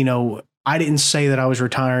know. You know, I didn't say that I was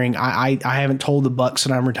retiring. I haven't told the Bucks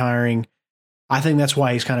that I'm retiring. I think that's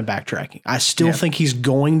why he's kind of backtracking. I still think he's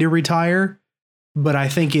going to retire, but I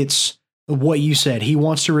think it's what you said. He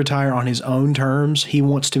wants to retire on his own terms. He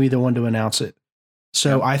wants to be the one to announce it.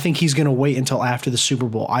 So I think he's going to wait until after the Super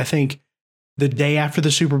Bowl. I think the day after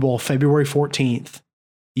the Super Bowl, February 14th,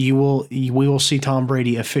 we will see Tom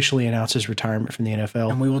Brady officially announce his retirement from the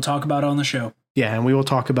NFL. And we will talk about it on the show. Yeah, and we will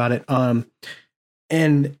talk about it.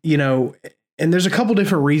 And you know, and there's a couple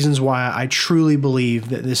different reasons why I truly believe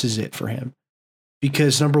that this is it for him.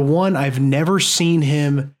 Because number one, I've never seen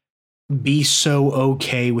him be so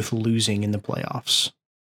okay with losing in the playoffs.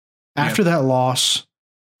 After that loss,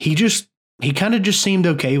 he kind of just seemed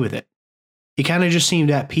okay with it. He kind of just seemed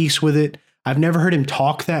at peace with it. I've never heard him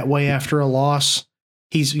talk that way after a loss.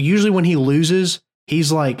 He's usually when he loses,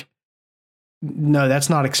 he's like, no, that's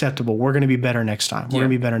not acceptable. We're going to be better next time. We're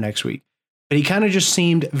going to be better next week. But he kind of just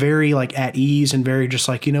seemed very like at ease and very just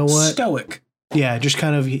like, you know what? Stoic. Yeah, just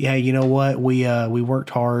kind of, yeah, you know what? We worked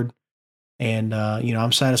hard and,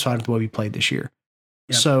 I'm satisfied with the way we played this year.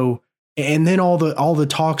 Yep. So, and then all the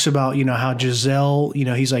talks about, how Giselle,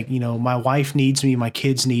 he's like, my wife needs me, my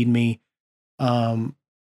kids need me.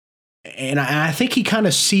 And I think he kind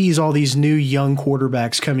of sees all these new young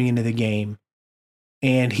quarterbacks coming into the game,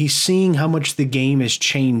 and he's seeing how much the game is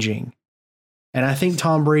changing. And I think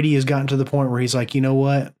Tom Brady has gotten to the point where he's like, you know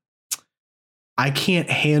what? I can't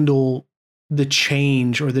handle the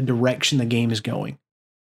change or the direction the game is going.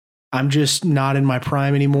 I'm just not in my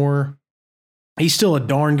prime anymore. He's still a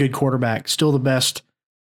darn good quarterback, still the best,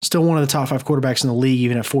 still one of the top 5 quarterbacks in the league,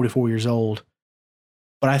 even at 44 years old.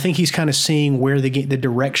 But I think he's kind of seeing where the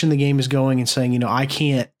direction the game is going and saying, I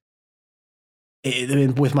can't,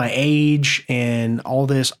 with my age and all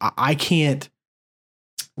this, I can't,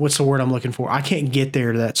 what's the word I'm looking for? I can't get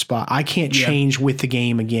there to that spot. I can't change with the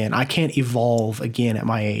game again. I can't evolve again at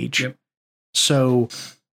my age. Yep. So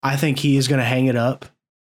I think he is going to hang it up.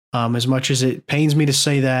 As much as it pains me to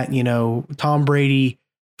say that, Tom Brady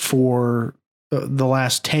for the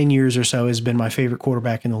last 10 years or so has been my favorite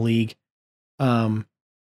quarterback in the league.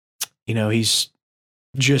 He's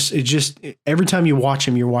just every time you watch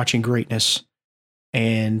him, you're watching greatness.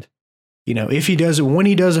 And, if he does it, when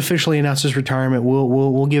he does officially announce his retirement,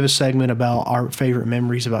 we'll give a segment about our favorite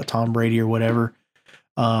memories about Tom Brady or whatever.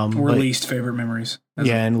 Least favorite memories.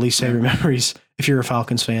 And least favorite memories. If you're a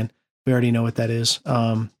Falcons fan, we already know what that is.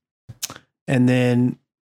 And then,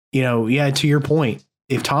 to your point,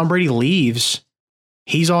 if Tom Brady leaves,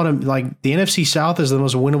 he's on like the NFC South is the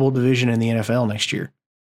most winnable division in the NFL next year.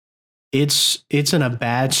 It's in a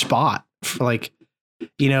bad spot for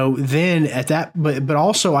then at that, but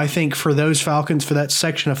also I think for those Falcons, for that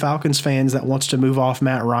section of Falcons fans that wants to move off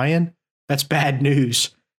Matt Ryan, that's bad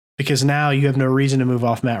news because now you have no reason to move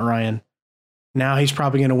off Matt Ryan. Now he's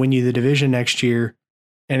probably going to win you the division next year.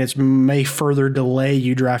 And it may further delay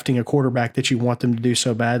you drafting a quarterback that you want them to do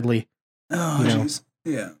so badly. Oh, jeez.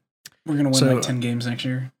 Yeah. We're going to win 10 games next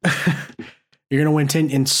year. You're going to win 10,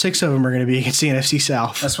 and 6 of them are going to be against the NFC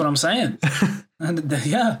South. That's what I'm saying.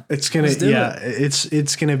 Yeah. It's going to,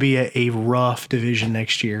 it's going to be a rough division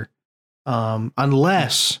next year.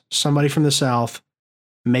 Unless somebody from the South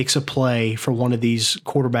makes a play for one of these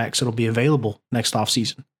quarterbacks that'll be available next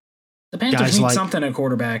offseason. The Panthers need something at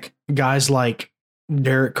quarterback. Guys like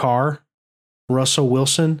Derek Carr, Russell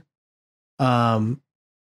Wilson, Jimmy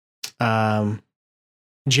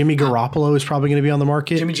Garoppolo is probably going to be on the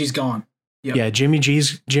market. Jimmy G's gone. Yep. Yeah, Jimmy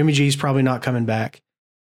G's probably not coming back.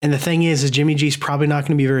 And the thing is Jimmy G's probably not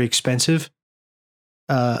going to be very expensive.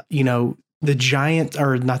 The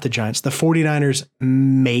 49ers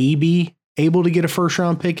may be able to get a first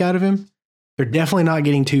round pick out of him. They're definitely not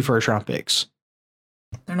getting 2 first round picks.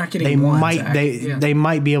 They're not getting one. They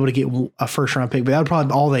might be able to get a first round pick, but that would probably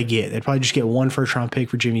be all they get. They'd probably just get 1 first round pick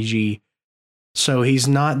for Jimmy G. So he's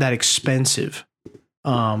not that expensive.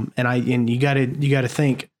 And you got to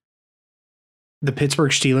think the Pittsburgh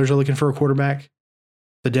Steelers are looking for a quarterback.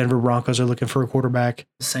 The Denver Broncos are looking for a quarterback.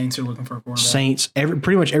 The Saints are looking for a quarterback. Saints,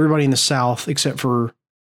 pretty much everybody in the South except for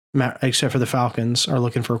the Falcons are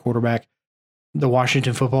looking for a quarterback. The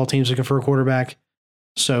Washington football team's looking for a quarterback.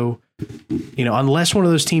 So, unless one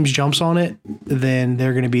of those teams jumps on it, then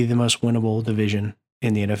they're going to be the most winnable division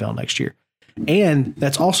in the NFL next year. And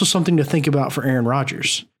that's also something to think about for Aaron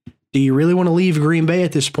Rodgers. Do you really want to leave Green Bay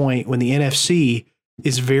at this point when the NFC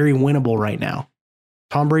is very winnable right now?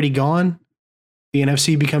 Tom Brady gone, the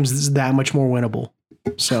NFC becomes that much more winnable.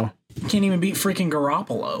 So you can't even beat freaking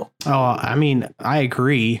Garoppolo. Oh, I mean, I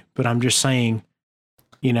agree, but I'm just saying,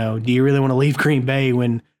 do you really want to leave Green Bay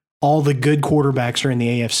when all the good quarterbacks are in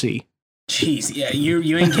the AFC? Jeez, yeah,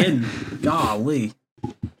 you ain't kidding. Golly.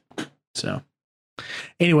 So,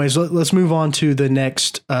 anyways, let's move on to the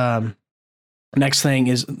next thing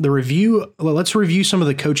is the review. Let's review some of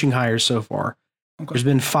the coaching hires so far. Okay. There's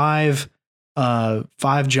been five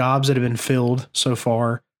jobs that have been filled so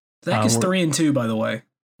far. Zach is 3-2, by the way.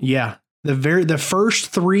 Yeah, the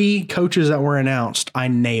first 3 coaches that were announced, I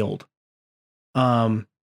nailed. The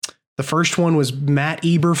first one was Matt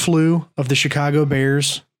Eberflus of the Chicago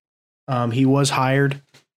Bears. He was hired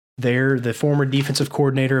there, the former defensive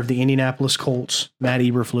coordinator of the Indianapolis Colts, Matt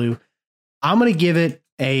Eberflus. I'm going to give it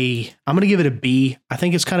a B. I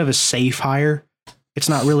think it's kind of a safe hire. It's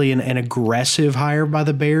not really an aggressive hire by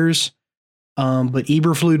the Bears. But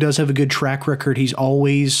Eberflus does have a good track record. He's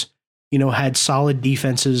always, had solid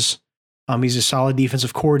defenses He's a solid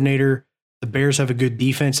defensive coordinator. The Bears have a good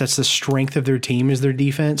defense. That's the strength of their team is their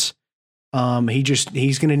defense.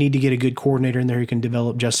 He's going to need to get a good coordinator in there who can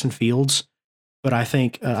develop Justin Fields. But I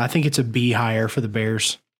think it's a B hire for the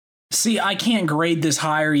Bears. See, I can't grade this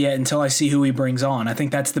hire yet until I see who he brings on. I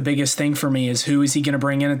think that's the biggest thing for me is who is he going to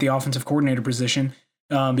bring in at the offensive coordinator position,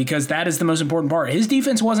 because that is the most important part. His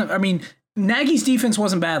defense Nagy's defense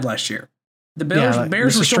wasn't bad last year. The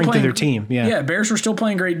Bears were still playing of their team. Yeah, Bears were still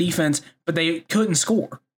playing great defense, but they couldn't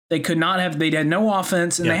score. They had no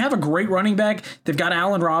offense, and they have a great running back. They've got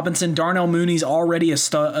Allen Robinson. Darnell Mooney's already a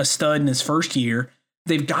stud in his first year.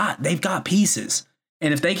 They've got pieces.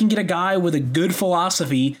 And if they can get a guy with a good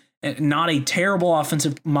philosophy and not a terrible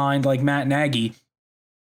offensive mind like Matt Nagy,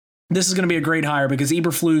 this is going to be a great hire because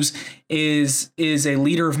Eberflus is a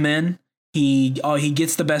leader of men. He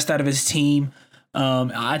gets the best out of his team.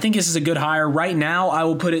 I think this is a good hire. Right now, I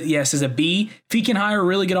will put it, as a B. If he can hire a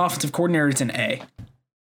really good offensive coordinator, it's an A.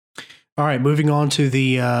 All right, moving on to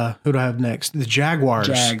the who do I have next? The Jaguars.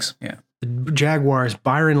 The Jaguars,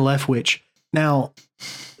 Byron Leftwich. Now,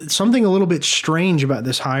 something a little bit strange about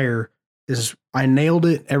this hire is I nailed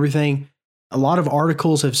it, everything. A lot of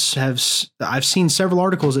articles I've seen several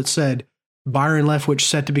articles that said Byron Leftwich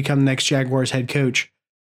set to become the next Jaguars head coach,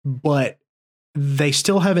 but they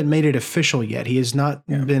still haven't made it official yet. He has not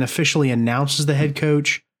been officially announced as the head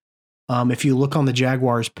coach. If you look on the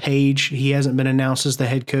Jaguars page, he hasn't been announced as the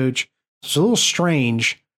head coach. It's a little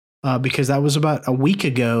strange because that was about a week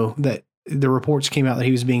ago that the reports came out that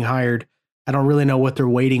he was being hired. I don't really know what they're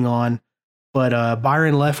waiting on, but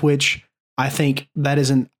Byron Leftwich, I think that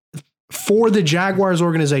isn't for the Jaguars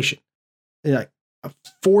organization.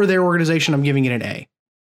 For their organization, I'm giving it an A.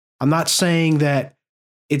 I'm not saying that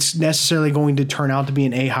it's necessarily going to turn out to be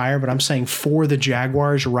an A hire, but I'm saying for the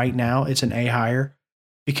Jaguars right now, it's an A hire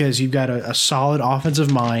because you've got a solid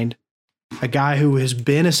offensive mind, a guy who has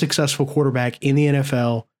been a successful quarterback in the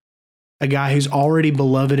NFL, a guy who's already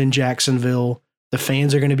beloved in Jacksonville. The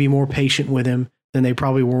fans are going to be more patient with him than they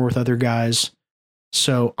probably were with other guys.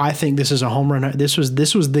 So I think this is a home run. This was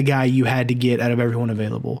the guy you had to get out of everyone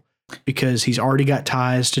available because he's already got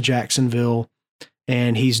ties to Jacksonville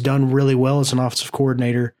and he's done really well as an offensive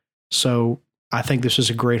coordinator. So I think this is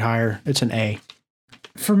a great hire. It's an A.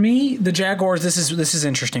 For me, the Jaguars, this is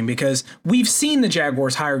interesting because we've seen the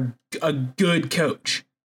Jaguars hire a good coach.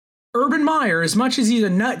 Urban Meyer, as much as he's a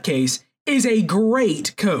nutcase, is a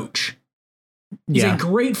great coach. He's a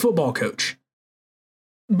great football coach.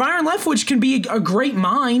 Byron Leftwich can be a great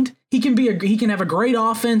mind. He can have a great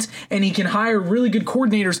offense and he can hire really good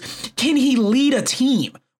coordinators. Can he lead a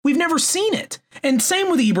team? We've never seen it. And same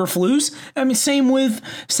with Eberflus. I mean, same with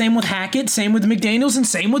Hackett, same with McDaniels, and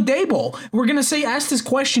same with Daboll. We're gonna ask this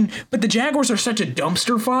question, but the Jaguars are such a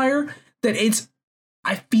dumpster fire that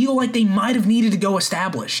I feel like they might have needed to go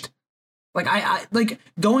established. Like I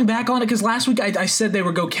going back on it because last week I said they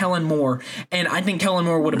would go Kellen Moore, and I think Kellen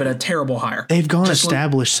Moore would have been a terrible hire. They've gone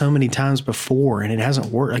established so many times before, and it hasn't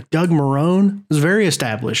worked. Like Doug Marrone was very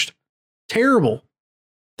established, terrible.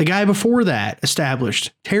 The guy before that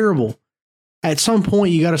established, terrible. At some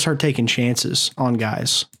point, you got to start taking chances on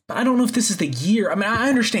guys. But I don't know if this is the year. I mean, I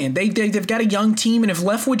understand they've got a young team, and if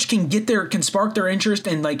Leftwich can spark their interest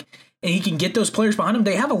and he can get those players behind him,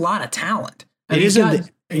 they have a lot of talent.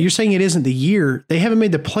 You're saying it isn't the year. They haven't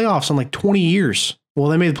made the playoffs in 20 years. Well,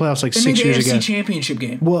 they made the playoffs 6 years ago. They made the AFC Championship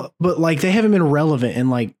game. Well, but they haven't been relevant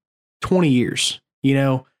in 20 years. You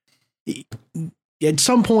know, at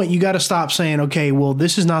some point you got to stop saying, okay, well,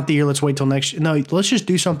 this is not the year. Let's wait till next year. No, let's just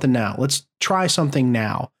do something now. Let's try something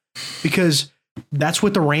now, because that's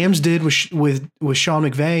what the Rams did with Sean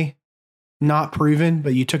McVay. Not proven,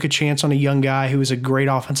 but you took a chance on a young guy who was a great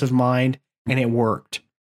offensive mind, and it worked.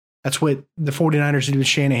 That's what the 49ers did with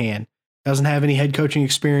Shanahan. Doesn't have any head coaching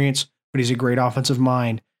experience, but he's a great offensive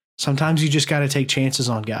mind. Sometimes you just got to take chances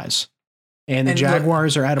on guys. And the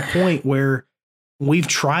Jaguars are at a point where we've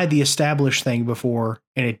tried the established thing before,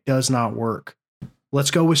 and it does not work.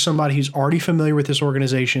 Let's go with somebody who's already familiar with this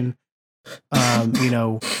organization.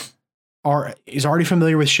 Is already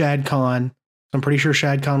familiar with Shad Khan. I'm pretty sure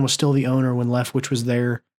Shad Khan was still the owner when Leftwich was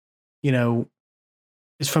there.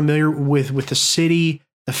 Is familiar with the city.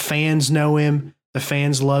 The fans know him. The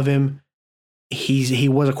fans love him. He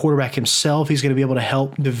was a quarterback himself. He's going to be able to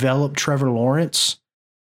help develop Trevor Lawrence,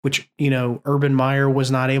 which, Urban Meyer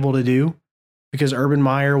was not able to do, because Urban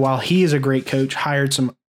Meyer, while he is a great coach, hired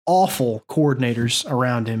some awful coordinators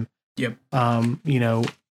around him. Yep. I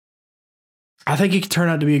think it could turn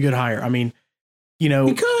out to be a good hire. I mean,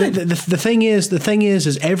 the thing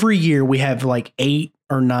is every year we have 8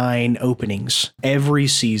 or 9 openings every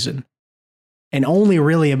season. And only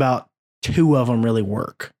really about 2 of them really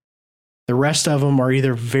work. The rest of them are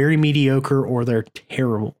either very mediocre or they're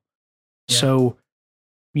terrible. Yeah. So,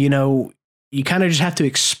 you kind of just have to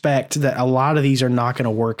expect that a lot of these are not going to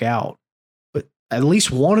work out. But at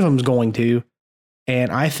least one of them is going to.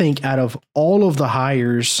 And I think out of all of the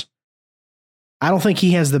hires, I don't think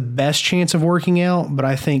he has the best chance of working out, but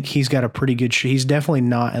I think he's got a pretty good he's definitely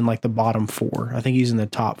not in like the bottom 4. I think he's in the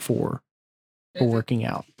top 4 for working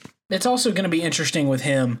out. It's also going to be interesting with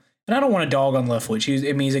him. And I don't want to dog on Leftwich.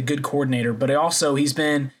 He's a good coordinator, but also he's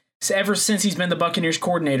been, ever since he's been the Buccaneers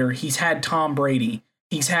coordinator, he's had Tom Brady.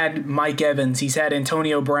 He's had Mike Evans. He's had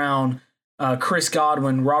Antonio Brown, Chris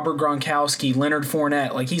Godwin, Robert Gronkowski, Leonard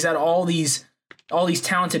Fournette. Like, he's had all these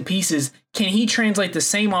talented pieces. Can he translate the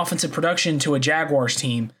same offensive production to a Jaguars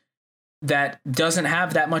team that doesn't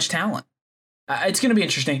have that much talent? It's going to be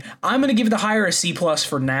interesting. I'm going to give the hire a C+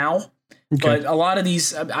 for now. Okay. But a lot of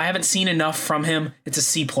these, I haven't seen enough from him. It's a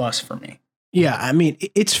C+ for me. Yeah, I mean,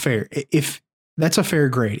 it's fair. If that's a fair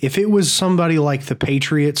grade. If it was somebody like the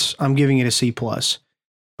Patriots, I'm giving it a C+.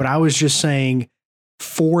 But I was just saying,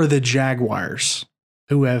 for the Jaguars,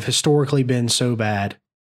 who have historically been so bad,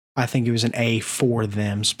 I think it was an A for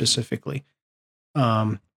them specifically.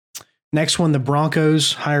 Next one, the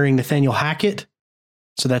Broncos hiring Nathaniel Hackett.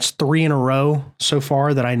 So that's 3 in a row so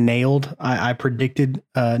far that I nailed. I predicted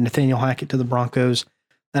Nathaniel Hackett to the Broncos.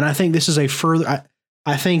 And I think this is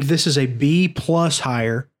I think this is a B+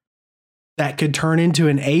 hire that could turn into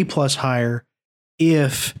an A+ hire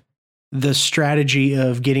if the strategy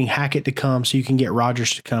of getting Hackett to come so you can get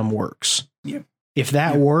Rodgers to come works. Yep. If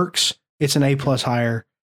that works, it's an A+ hire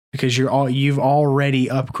because you've already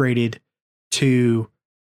upgraded to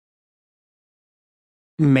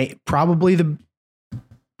probably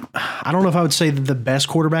I don't know if I would say the best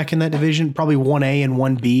quarterback in that division, probably 1A and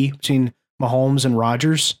 1B between Mahomes and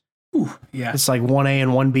Rodgers. Ooh, yeah. It's like 1A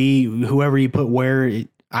and 1B, whoever you put where.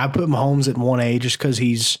 I put Mahomes at 1A just because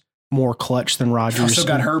he's more clutch than Rodgers. Also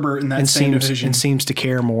got Herbert in that same division. And seems to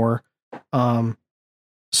care more.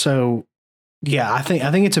 So, yeah, I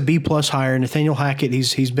think it's a B+ hire. Nathaniel Hackett,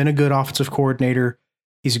 he's been a good offensive coordinator.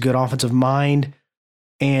 He's a good offensive mind.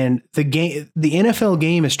 And the NFL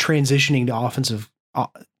game is transitioning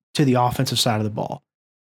to the offensive side of the ball.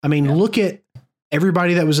 I mean, Look at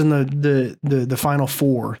everybody that was in the Final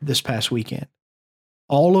Four this past weekend.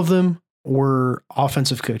 All of them were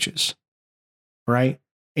offensive coaches, right?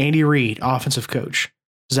 Andy Reid, offensive coach.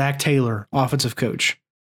 Zach Taylor, offensive coach.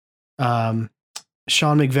 Sean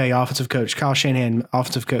McVay, offensive coach. Kyle Shanahan,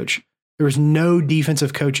 offensive coach. There was no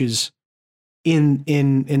defensive coaches in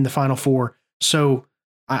the Final Four. So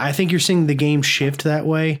I think you're seeing the game shift that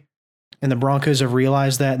way. And the Broncos have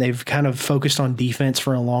realized that. They've kind of focused on defense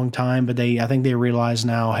for a long time, but I think they realize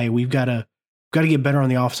now, hey, we've got to get better on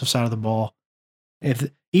the offensive side of the ball.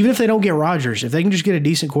 Even if they don't get Rodgers, if they can just get a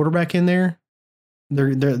decent quarterback in there,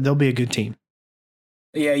 they'll be a good team.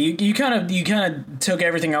 Yeah, you kind of took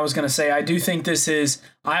everything I was going to say. I do think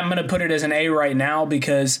I'm going to put it as an A right now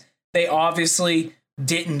because they obviously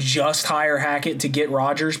didn't just hire Hackett to get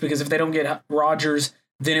Rodgers, because if they don't get Rodgers,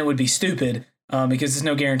 then it would be stupid. Because there's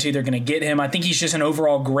no guarantee they're going to get him. I think he's just an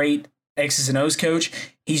overall great X's and O's coach.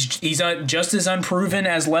 He's just as unproven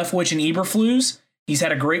as Leftwich and Eberflus. He's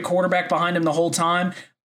had a great quarterback behind him the whole time.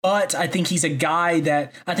 But I think he's a guy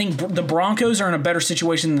that I think the Broncos are in a better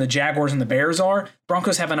situation than the Jaguars and the Bears are.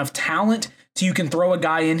 Broncos have enough talent so you can throw a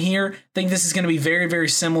guy in here. I think this is going to be very, very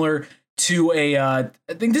similar to I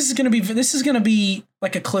think this is going to be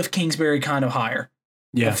like a Cliff Kingsbury kind of hire.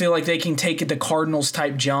 Yeah. I feel like they can take the Cardinals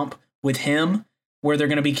type jump with him, where they're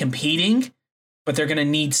going to be competing, but they're going to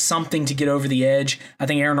need something to get over the edge. I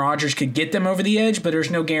think Aaron Rodgers could get them over the edge, but there's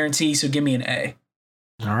no guarantee, so give me an A.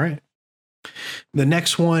 All right. The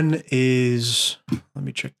next one is, let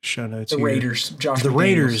me check the show notes. The Raiders.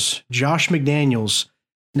 Raiders, Josh McDaniels.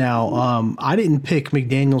 Now, I didn't pick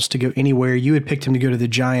McDaniels to go anywhere. You had picked him to go to the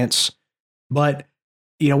Giants, but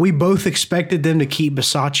we both expected them to keep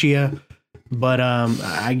Bisaccia, but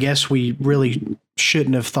I guess we really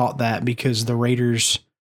shouldn't have thought that because the Raiders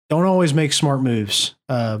don't always make smart moves.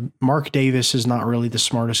 Mark Davis is not really the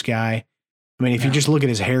smartest guy. I mean, if you just look at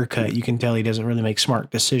his haircut, you can tell he doesn't really make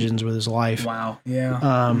smart decisions with his life. Wow.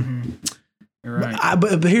 Yeah. You're right.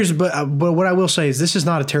 But what I will say is this is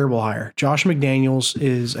not a terrible hire. Josh McDaniels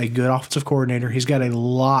is a good offensive coordinator. He's got a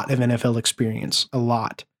lot of NFL experience, a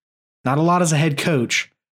lot. Not a lot as a head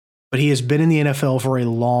coach, but he has been in the NFL for a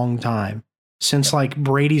long time. Since like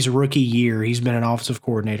Brady's rookie year, he's been an offensive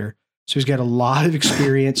coordinator. So he's got a lot of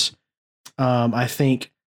experience. I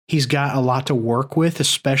think he's got a lot to work with,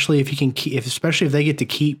 especially if they get to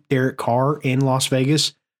keep Derek Carr in Las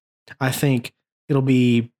Vegas. I think it'll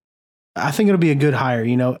be I think it'll be a good hire.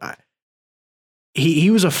 He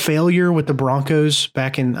was a failure with the Broncos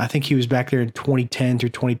back in, I think he was back there in 2010 through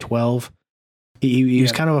 2012. He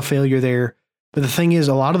was kind of a failure there. But the thing is,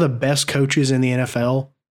 a lot of the best coaches in the NFL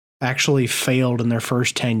actually failed in their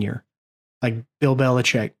first tenure. Like Bill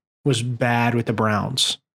Belichick was bad with the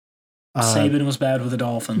Browns. Saban was bad with the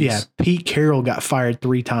Dolphins. Yeah, Pete Carroll got fired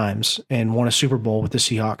 3 times and won a Super Bowl with the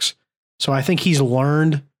Seahawks. So I think he's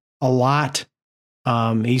learned a lot.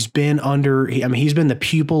 He's been the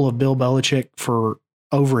pupil of Bill Belichick for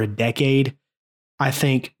over a decade. I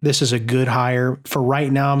think this is a good hire. For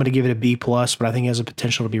right now, I'm going to give it a B+, but I think it has the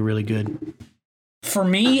potential to be really good. For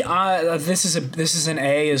me, this is an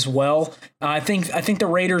A as well. I think the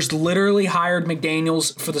Raiders literally hired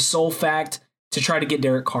McDaniels for the sole fact to try to get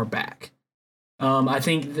Derek Carr back. I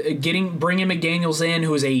think bringing McDaniels in,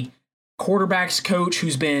 who is a quarterbacks coach,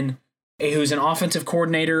 who's an offensive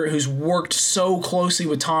coordinator, who's worked so closely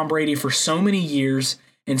with Tom Brady for so many years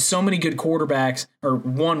and so many good quarterbacks, or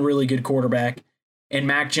one really good quarterback, and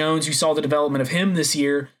Mac Jones, you saw the development of him this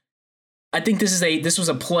year. I think this was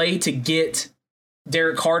a play to get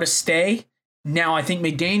Derek Carr to stay. Now, I think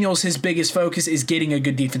McDaniels, his biggest focus is getting a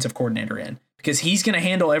good defensive coordinator in, because he's going to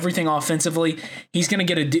handle everything offensively. He's going to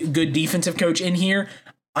get a good defensive coach in here.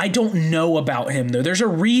 I don't know about him, though. There's a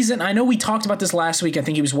reason. I know we talked about this last week. I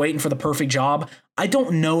think he was waiting for the perfect job. I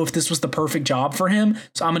don't know if this was the perfect job for him,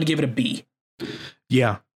 so I'm going to give it a B.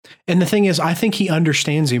 Yeah. And the thing is, I think he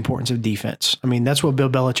understands the importance of defense. I mean, that's what Bill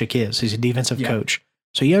Belichick is. He's a defensive coach.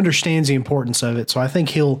 So he understands the importance of it. So I think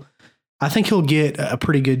he'll get a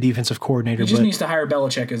pretty good defensive coordinator. He just needs to hire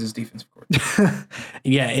Belichick as his defensive coordinator.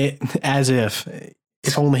 Yeah, as if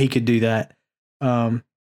only he could do that.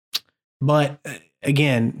 But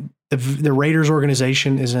again, the Raiders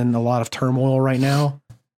organization is in a lot of turmoil right now.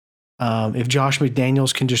 If Josh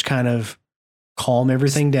McDaniels can just kind of calm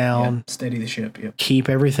everything down, steady the ship, keep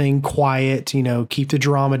everything quiet, keep the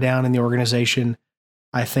drama down in the organization,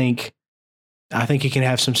 I think he can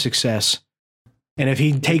have some success. And if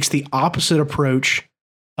he takes the opposite approach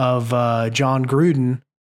of John Gruden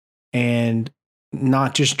and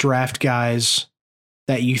not just draft guys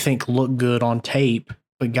that you think look good on tape,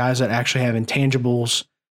 but guys that actually have intangibles,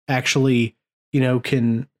 actually,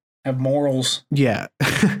 can have morals. Yeah.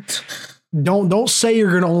 Don't say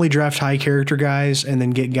you're going to only draft high character guys and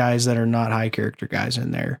then get guys that are not high character guys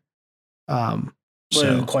in there.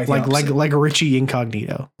 So like a Richie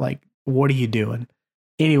Incognito, like, what are you doing?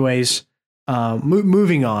 Anyways,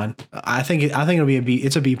 moving on. I think it'll be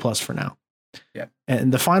it's a B+ for now. Yeah.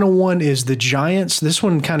 And the final one is the Giants. This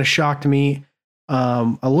one kind of shocked me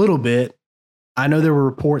a little bit. I know there were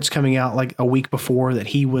reports coming out like a week before that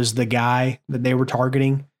he was the guy that they were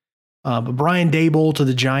targeting. But Brian Daboll to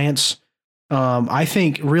the Giants. I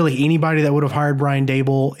think really anybody that would have hired Brian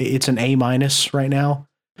Daboll, it's an A- right now.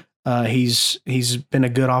 He's been a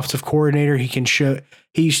good offensive coordinator. He can show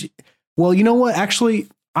well, you know what? Actually,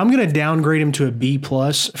 I'm going to downgrade him to a B+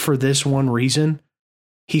 for this one reason.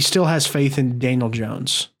 He still has faith in Daniel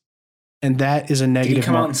Jones. And that is a negative. Did he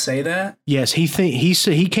come out and say that? Yes, he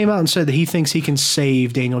came out and said that he thinks he can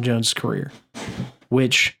save Daniel Jones' career,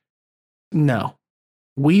 which no.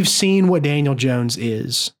 We've seen what Daniel Jones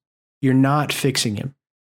is. You're not fixing him.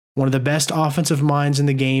 One of the best offensive minds in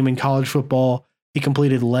the game in college football. He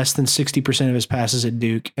completed less than 60% of his passes at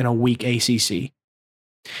Duke in a weak ACC.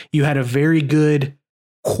 You had a very good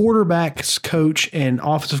quarterbacks coach and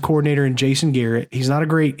offensive coordinator in Jason Garrett. He's not a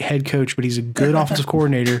great head coach, but he's a good offensive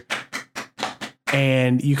coordinator.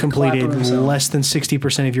 And you completed less than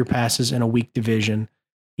 60% of your passes in a weak division.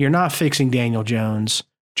 You're not fixing Daniel Jones.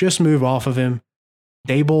 Just move off of him.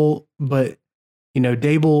 Daboll, but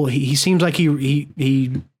Daboll, he seems like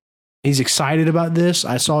he's excited about this.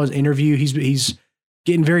 I saw his interview. He's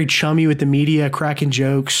getting very chummy with the media, cracking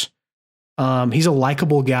jokes. He's a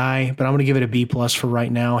likable guy, but I'm going to give it a B+ for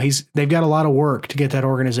right now. They've got a lot of work to get that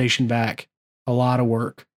organization back. A lot of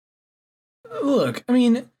work. Look, I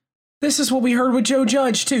mean, this is what we heard with Joe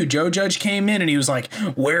Judge, too. Joe Judge came in and he was like,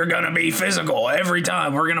 we're going to be physical every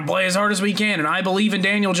time. We're going to play as hard as we can. And I believe in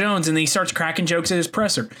Daniel Jones. And then he starts cracking jokes at his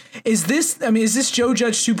presser. Is this Joe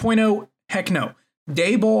Judge 2.0? Heck no.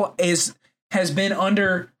 Daboll has been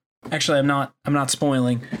under, actually, I'm not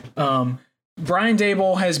spoiling. Brian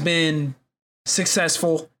Daboll has been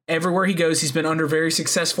successful everywhere he goes. He's been under very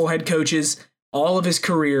successful head coaches all of his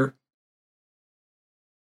career.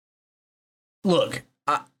 Look,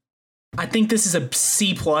 I think this is a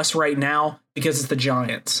C+ right now because it's the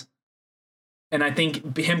Giants. And I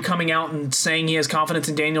think him coming out and saying he has confidence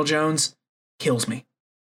in Daniel Jones kills me.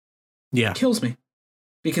 Yeah. Kills me.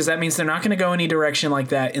 because that means they're not going to go any direction like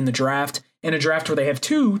that in the draft. In a draft where they have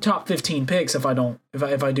 2 top 15 picks, if I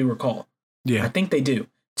do recall. Yeah, I think they do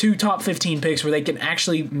 2 top 15 picks where they can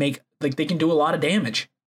actually they can do a lot of damage.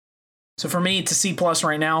 So for me, it's a C+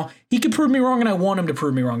 right now. He could prove me wrong, and I want him to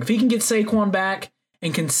prove me wrong. If he can get Saquon back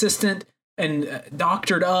and consistent and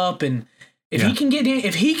doctored up, and if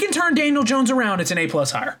he can turn Daniel Jones around, it's an A+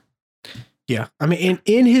 hire. Yeah, I mean,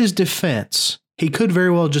 in his defense, he could very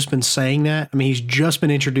well have just been saying that. I mean, he's just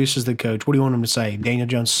been introduced as the coach. What do you want him to say? Daniel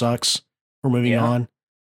Jones sucks. We're moving on.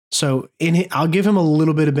 So I'll give him a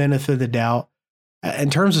little bit of benefit of the doubt. In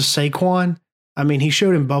terms of Saquon, I mean, he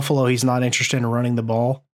showed in Buffalo he's not interested in running the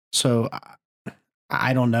ball. So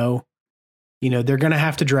I don't know. They're going to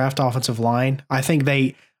have to draft offensive line. I think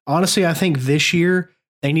this year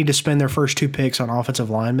they need to spend their first 2 picks on offensive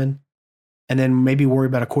linemen and then maybe worry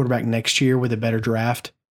about a quarterback next year with a better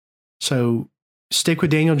draft. So stick with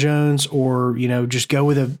Daniel Jones or, just go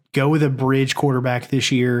with a bridge quarterback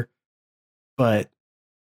this year. But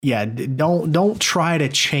yeah, don't try to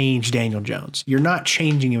change Daniel Jones. You're not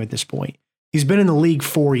changing him at this point. He's been in the league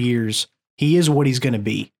 4 years. He is what he's going to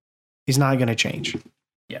be. He's not going to change.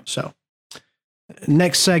 Yeah. So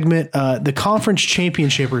next segment, the conference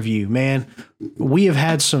championship review. Man, we have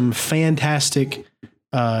had some fantastic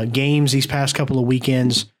games these past couple of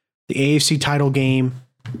weekends. The AFC title game,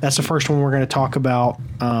 that's the first one we're going to talk about.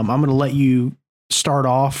 I'm going to let you start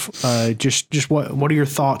off. Just what are your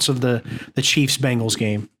thoughts of the Chiefs-Bengals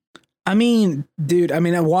game? I mean, dude,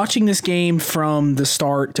 watching this game from the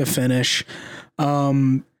start to finish,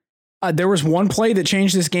 there was one play that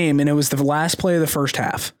changed this game, and it was the last play of the first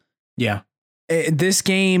half. Yeah. This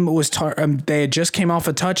game was they had just came off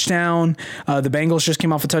a touchdown. The Bengals just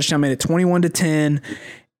came off a touchdown, made it 21-10,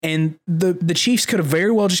 and the Chiefs could have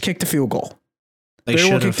very well just kicked the field goal. They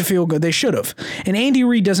should have. And Andy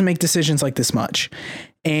Reid doesn't make decisions like this much.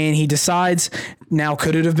 And he decides, now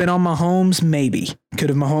could it have been on Mahomes? Maybe.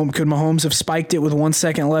 Could Mahomes have spiked it with 1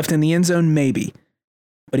 second left in the end zone? Maybe.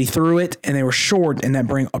 But he threw it, and they were short, and that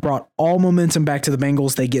brought all momentum back to the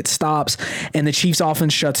Bengals. They get stops, and the Chiefs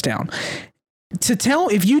offense shuts down.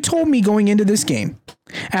 If you told me going into this game,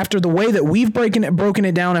 after the way that we've broken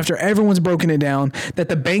it down, after everyone's broken it down, that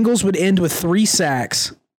the Bengals would end with 3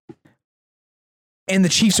 sacks, and the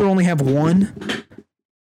Chiefs would only have 1,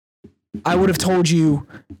 I would have told you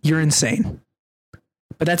you're insane.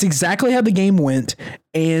 But that's exactly how the game went,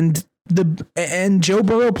 and Joe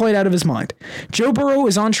Burrow played out of his mind. Joe Burrow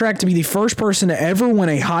is on track to be the first person to ever win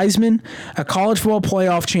a Heisman, a college football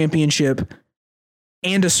playoff championship,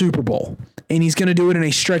 and a Super Bowl. And he's going to do it in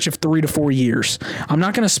a stretch of 3 to 4 years. I'm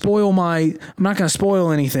not going to spoil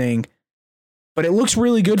anything, but it looks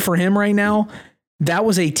really good for him right now. That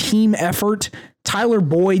was a team effort. Tyler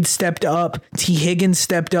Boyd stepped up. T. Higgins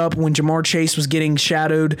stepped up when Jamar Chase was getting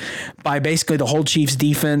shadowed by basically the whole Chiefs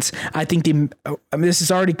defense. I think this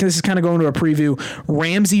is kind of going to a preview.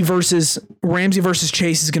 Ramsey versus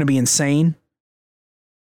Chase is going to be insane.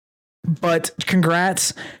 But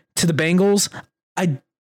congrats to the Bengals.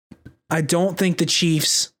 I don't think the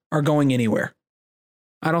Chiefs are going anywhere.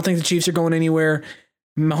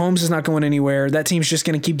 Mahomes is not going anywhere. That team's just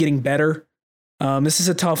going to keep getting better. This is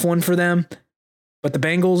a tough one for them. But the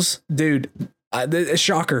Bengals, dude, a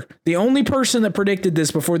shocker. The only person that predicted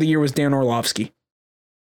this before the year was Dan Orlovsky.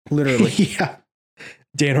 Literally. Yeah.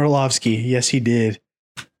 Dan Orlovsky. Yes, he did.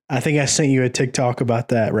 I think I sent you a TikTok about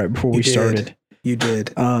that right before we started. You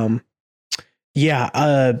did.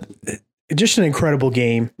 Just an incredible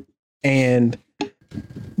game. And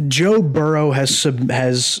Joe Burrow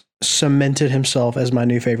has cemented himself as my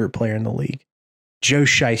new favorite player in the league. Joe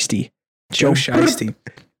Shiesty.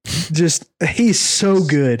 Just, he's so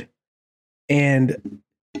good. And,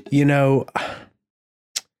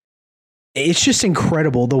 it's just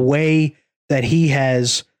incredible the way that he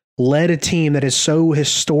has led a team that has so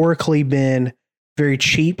historically been very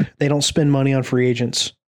cheap. They don't spend money on free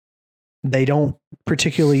agents. They don't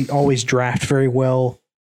particularly always draft very well.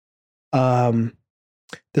 The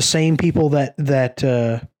same people that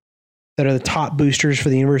are the top boosters for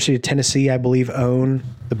the University of Tennessee, I believe, own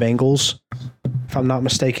the Bengals. If I'm not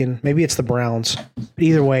mistaken, maybe it's the Browns. But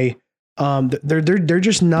either way, they're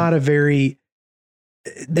just not a very.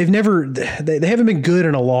 They haven't been good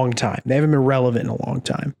in a long time. They haven't been relevant in a long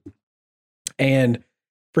time. And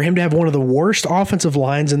for him to have one of the worst offensive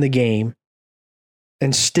lines in the game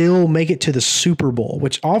and still make it to the Super Bowl,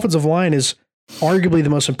 which offensive line is arguably the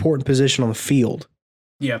most important position on the field.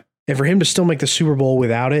 Yeah. And for him to still make the Super Bowl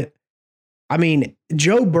without it, I mean,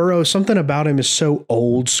 Joe Burrow, something about him is so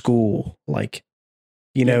old school. Like,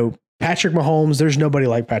 Patrick Mahomes, there's nobody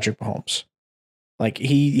like Patrick Mahomes. Like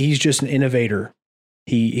he's just an innovator.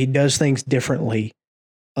 He does things differently.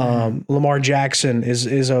 Lamar Jackson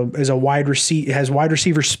is a wide receiver, has wide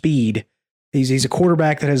receiver speed. He's a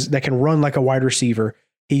quarterback that can run like a wide receiver.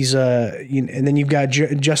 He's and then you've got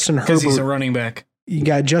Justin Herbert. Because he's a running back. You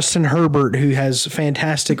got Justin Herbert, who has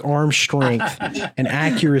fantastic arm strength and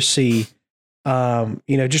accuracy.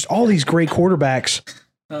 Just all these great quarterbacks.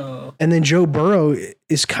 Oh. And then Joe Burrow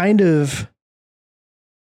is kind of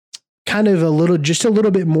a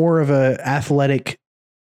little bit more of a athletic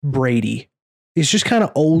Brady. He's just kind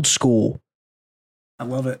of old school. I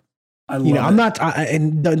love it. I'm not,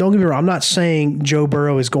 and don't get me wrong, I'm not saying Joe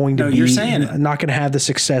Burrow is going to you're saying it. Not going to have the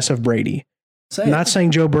success of Brady. I'm not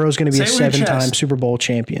saying Joe Burrow is going to be a 7-time Super Bowl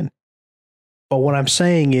champion. But what I'm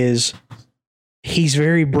saying is he's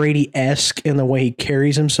very Brady-esque in the way he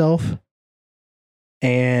carries himself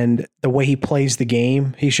and the way he plays the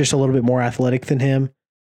game. He's just a little bit more athletic than him.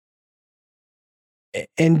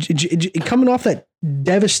 And coming off that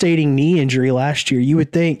devastating knee injury last year, you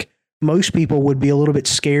would think most people would be a little bit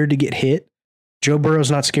scared to get hit. Joe Burrow's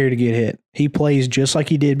not scared to get hit. He plays just like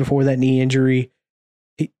he did before that knee injury.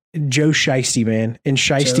 Joe Shiesty, man. In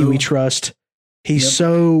Shiesty we trust. He's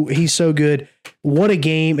so good. What a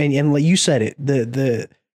game. And like you said it, the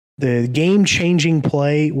game-changing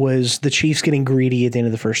play was the Chiefs getting greedy at the end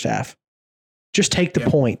of the first half. Just take the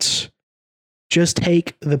points. Just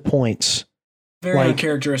take the points. Very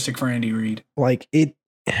uncharacteristic for Andy Reid.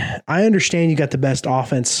 I understand you got the best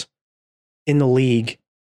offense in the league,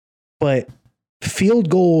 but field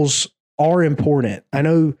goals are important. I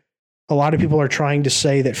know a lot of people are trying to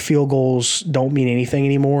say that field goals don't mean anything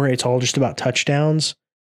anymore. It's all just about touchdowns.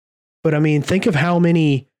 But I mean, think of how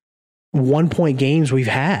many 1-point games we've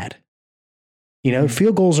had.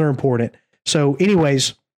 Field goals are important. So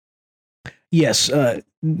anyways, yes, we're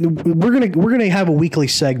going to have a weekly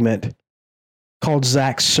segment called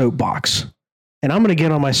Zack's Soapbox. And I'm going to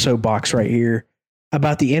get on my soapbox right here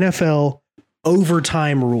about the NFL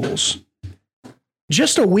overtime rules.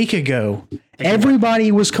 Just a week ago,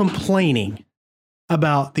 everybody was complaining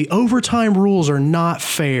about the overtime rules are not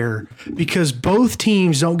fair because both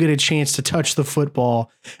teams don't get a chance to touch the football,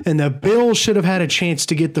 and the Bills should have had a chance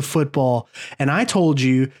to get the football. And I told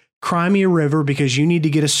you, cry me a river because you need to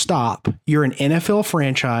get a stop. You're an NFL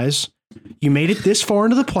franchise. You made it this far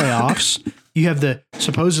into the playoffs. You have the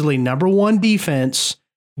supposedly number one defense.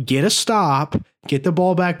 Get a stop, get the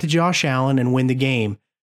ball back to Josh Allen, and win the game.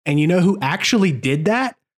 And you know who actually did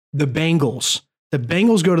that? The Bengals. The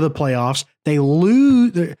Bengals go to the playoffs. They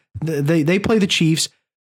lose. They play the Chiefs.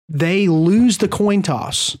 They lose the coin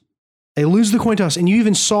toss. And you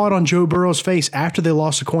even saw it on Joe Burrow's face after they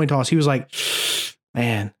lost the coin toss. He was like,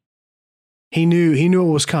 man, he knew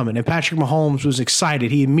it was coming. And Patrick Mahomes was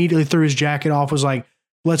excited. He immediately threw his jacket off, was like,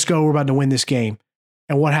 let's go. We're about to win this game.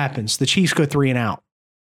 And what happens? The Chiefs go 3-and-out.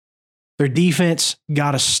 Their defense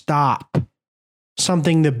got to stop.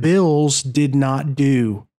 Something the Bills did not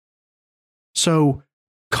do. So,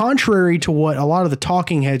 contrary to what a lot of the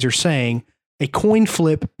talking heads are saying, a coin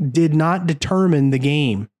flip did not determine the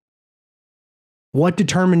game. What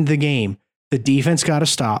determined the game? The defense got to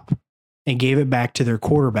stop and gave it back to their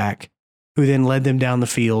quarterback, who then led them down the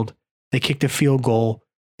field. They kicked a field goal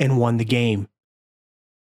and won the game.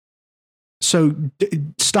 So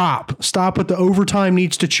stop what the overtime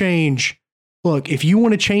needs to change. Look, if you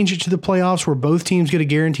want to change it to the playoffs where both teams get a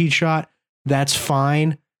guaranteed shot, that's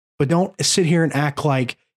fine. But don't sit here and act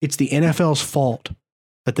like it's the NFL's fault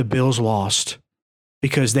that the Bills lost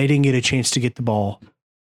because they didn't get a chance to get the ball.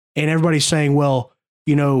 And everybody's saying, well,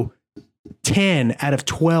 10 out of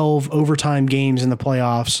 12 overtime games in the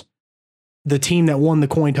playoffs, the team that won the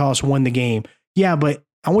coin toss won the game. Yeah, but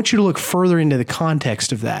I want you to look further into the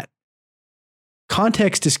context of that.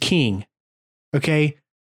 Context is king, okay?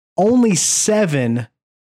 Only 7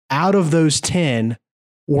 out of those 10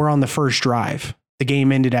 were on the first drive. The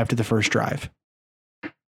game ended after the first drive.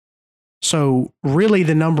 So really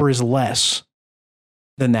the number is less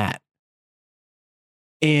than that.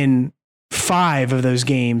 In 5 of those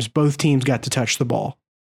games, both teams got to touch the ball.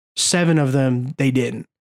 7 of them, they didn't.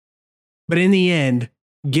 But in the end,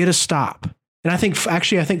 get a stop. And I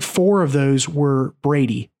think 4 of those were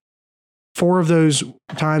Brady. 4 of those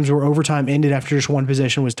times where overtime ended after just one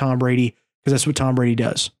possession was Tom Brady, because that's what Tom Brady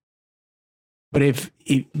does. But if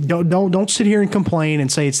don't sit here and complain and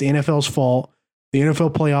say it's the NFL's fault. The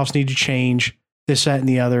NFL playoffs need to change this, that, and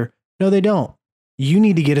the other. No, they don't. You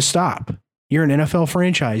need to get a stop. You're an NFL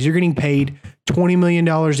franchise. You're getting paid $20 million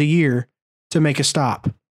a year to make a stop.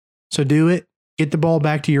 So do it. Get the ball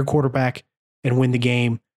back to your quarterback and win the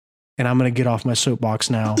game. And I'm going to get off my soapbox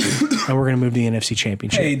now and we're going to move to the NFC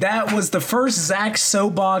Championship. Hey, that was the first Zack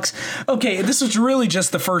Soapbox. Okay, this was really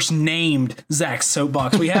just the first named Zack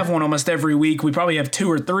Soapbox. We have one almost every week. We probably have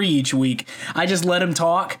 2 or 3 each week. I just let him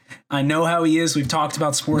talk. I know how he is. We've talked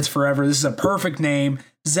about sports forever. This is a perfect name.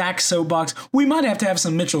 Zack Soapbox. We might have to have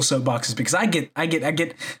some Mitchell Soapboxes because I get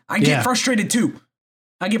frustrated too.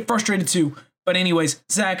 I get frustrated too. But anyways,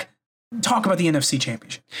 Zach, talk about the NFC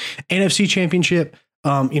Championship. NFC Championship.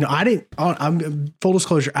 I didn't. I'm full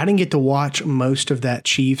disclosure. I didn't get to watch most of that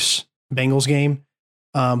Chiefs Bengals game,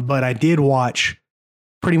 but I did watch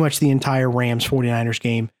pretty much the entire Rams 49ers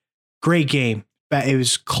game. Great game. It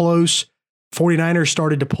was close. 49ers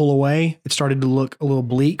started to pull away. It started to look a little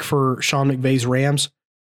bleak for Sean McVay's Rams,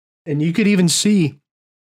 and you could even see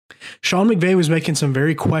Sean McVay was making some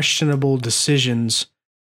very questionable decisions.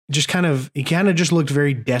 He kind of just looked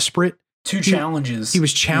very desperate. 2 challenges. He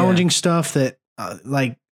was challenging stuff that.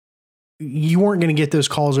 Like you weren't going to get those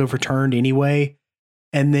calls overturned anyway.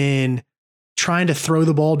 And then trying to throw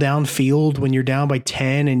the ball downfield when you're down by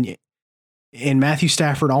 10 and Matthew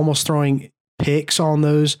Stafford almost throwing picks on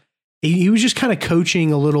those. He was just kind of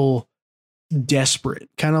coaching a little desperate,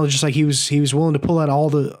 kind of just like he was willing to pull out all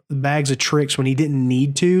the bags of tricks when he didn't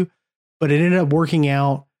need to, but it ended up working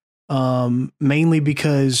out mainly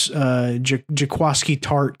because Jaquiski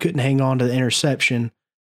Tart couldn't hang on to the interception.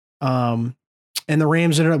 And the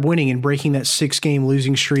Rams ended up winning and breaking that 6-game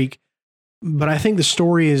losing streak. But I think the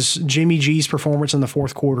story is Jimmy G's performance in the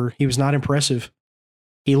fourth quarter. He was not impressive.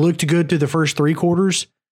 He looked good through the first 3 quarters,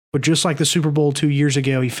 but just like the Super Bowl 2 years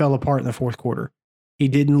ago, he fell apart in the fourth quarter. He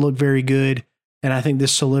didn't look very good, and I think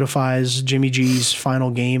this solidifies Jimmy G's final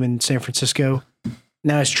game in San Francisco.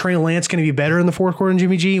 Now, is Trey Lance going to be better in the fourth quarter than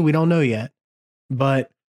Jimmy G? We don't know yet.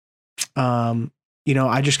 But,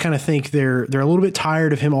 I just kind of think they're a little bit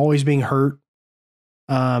tired of him always being hurt.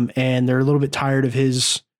 And they're a little bit tired of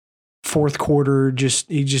his fourth quarter. He's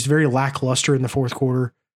just very lackluster in the fourth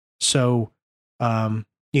quarter. So, and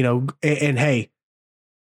hey,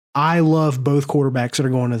 I love both quarterbacks that are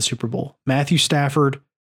going to the Super Bowl. Matthew Stafford,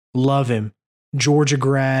 love him. Georgia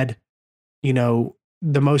grad, the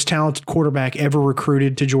most talented quarterback ever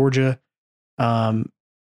recruited to Georgia.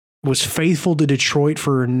 Was faithful to Detroit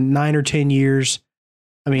for 9 or 10 years.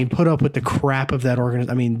 I mean, put up with the crap of that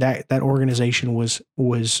organization. I mean, that organization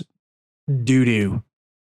was doo-doo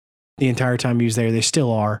the entire time he was there. They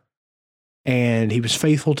still are. And he was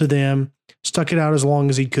faithful to them, stuck it out as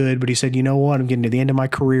long as he could, but he said, you know what? I'm getting to the end of my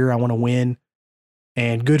career. I want to win.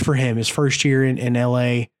 And good for him. His first year in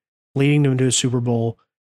LA, leading them to a Super Bowl.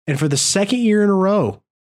 And for the second year in a row,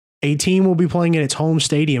 a team will be playing in its home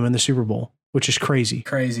stadium in the Super Bowl, which is crazy.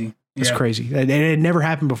 Crazy. It's crazy. And it had never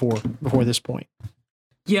happened before this point.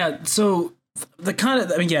 Yeah, so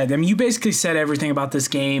you basically said everything about this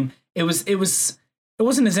game. It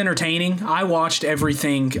wasn't as entertaining. I watched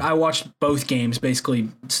everything. I watched both games basically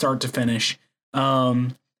start to finish.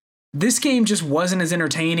 This game just wasn't as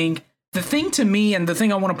entertaining. The thing to me, and the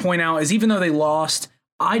thing I want to point out is even though they lost,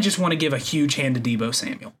 I just want to give a huge hand to Deebo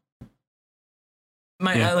Samuel.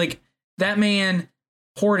 That man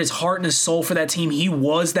poured his heart and his soul for that team. He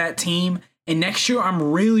was that team. And next year, I'm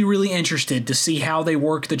really, really interested to see how they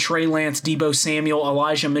work the Trey Lance, Deebo Samuel,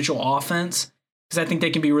 Elijah Mitchell offense, because I think they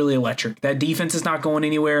can be really electric. That defense is not going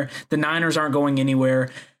anywhere. The Niners aren't going anywhere.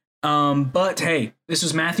 But, hey, this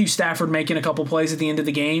was Matthew Stafford making a couple plays at the end of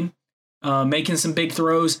the game, making some big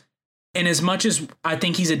throws. And as much as I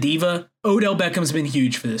think he's a diva, Odell Beckham's been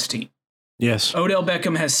huge for this team. Yes. Odell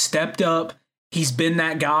Beckham has stepped up. He's been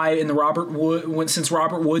that guy in the since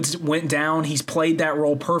Robert Woods went down. He's played that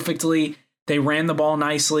role perfectly. They ran the ball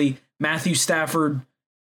nicely. Matthew Stafford,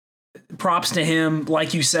 props to him.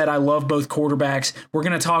 Like you said, I love both quarterbacks. We're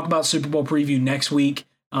going to talk about Super Bowl preview next week,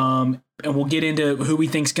 and we'll get into who we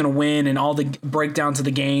think's going to win and all the breakdowns of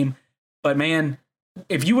the game. But, man,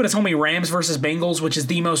 if you would have told me Rams versus Bengals, which is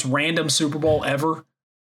the most random Super Bowl ever,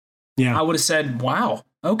 I would have said, wow,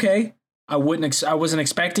 okay. I wasn't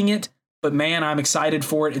expecting it, but, man, I'm excited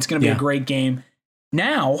for it. It's going to be a great game.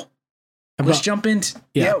 Now, let's jump into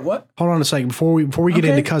what? Hold on a second before we get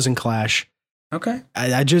into Cousin Clash. Okay.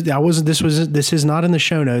 This is not in the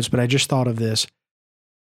show notes, but I just thought of this.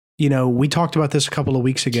 We talked about this a couple of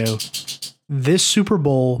weeks ago. This Super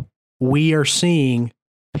Bowl, we are seeing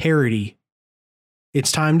parity.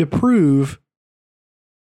 It's time to prove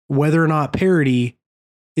whether or not parity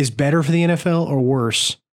is better for the NFL or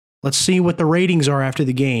worse. Let's see what the ratings are after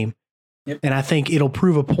the game. Yep. And I think it'll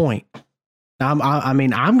prove a point. I'm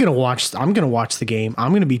gonna watch the game.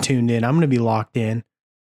 I'm gonna be tuned in. I'm gonna be locked in,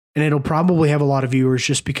 and it'll probably have a lot of viewers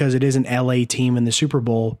just because it is an LA team in the Super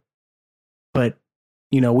Bowl. But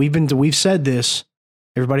we've said this.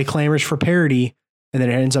 Everybody clamors for parity, and then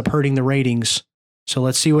it ends up hurting the ratings. So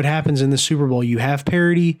let's see what happens in the Super Bowl. You have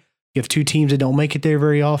parity. You have two teams that don't make it there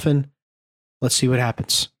very often. Let's see what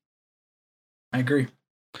happens. I agree.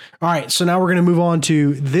 All right, so now we're going to move on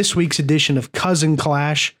to this week's edition of Cousin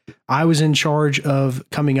Clash. I was in charge of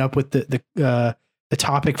coming up with the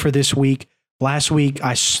topic for this week. Last week,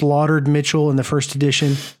 I slaughtered Mitchell in the first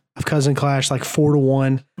edition of Cousin Clash, like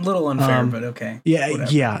 4-1. A little unfair, but okay. Yeah,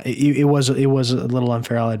 whatever. Yeah. It was a little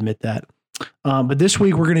unfair. I'll admit that. But this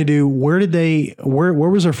week we're going to do where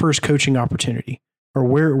was their first coaching opportunity, or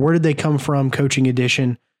where did they come from? Coaching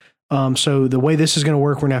edition. So the way this is going to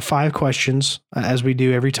work, we're going to have 5 questions as we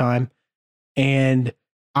do every time. And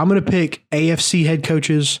I'm going to pick AFC head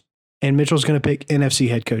coaches and Mitchell's going to pick NFC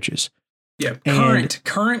head coaches. Yeah. Current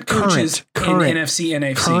coaches in NFC and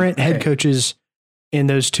AFC. Current head coaches in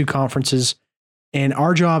those two conferences. And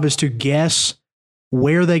our job is to guess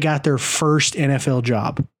where they got their first NFL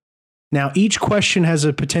job. Now, each question has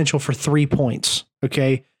a potential for 3 points.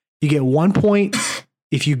 Okay. You get 1 point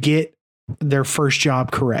if you get their first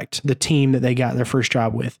job correct, the team that they got their first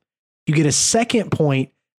job with. You get a second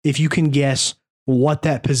point if you can guess what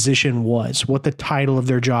that position was, what the title of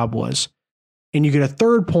their job was. And you get a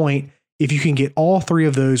third point if you can get all 3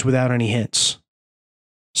 of those without any hints.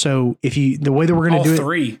 So the way that we're going to do it. All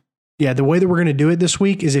 3. Yeah, the way that we're going to do it this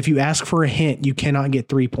week is if you ask for a hint, you cannot get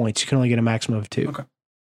 3 points. You can only get a maximum of 2. Okay.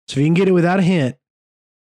 So if you can get it without a hint,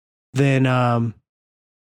 then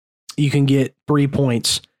you can get 3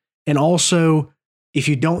 points. And also, if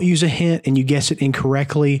you don't use a hint and you guess it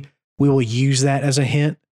incorrectly, we will use that as a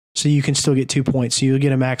hint. So you can still get 2 points. So you'll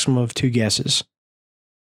get a maximum of 2 guesses.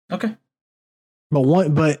 Okay.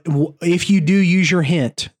 But if you do use your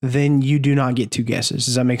hint, then you do not get 2 guesses.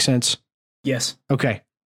 Does that make sense? Yes. Okay.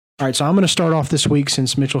 All right. So I'm going to start off this week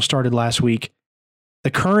since Mitchell started last week.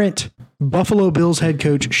 The current Buffalo Bills head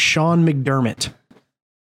coach, Sean McDermott.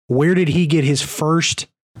 Where did he get his first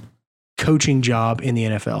coaching job in the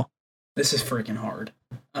NFL? This is freaking hard.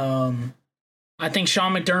 I think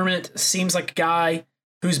Sean McDermott seems like a guy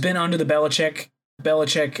who's been under the Belichick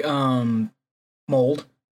mold.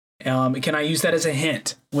 Can I use that as a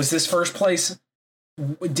hint? Was this first place? I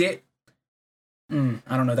don't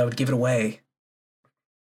know. That would give it away.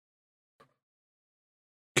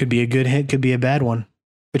 Could be a good hint, could be a bad one,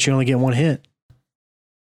 but you only get 1 hint.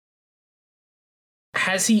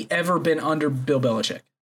 Has he ever been under Bill Belichick?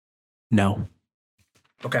 No.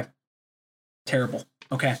 Okay. Terrible.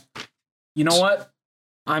 Okay. You know what?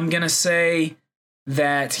 I'm going to say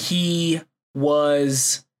that he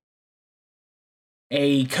was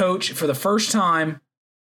a coach for the first time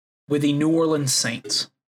with the New Orleans Saints.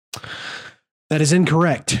 That is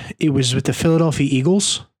incorrect. It was with the Philadelphia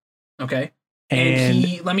Eagles. Okay.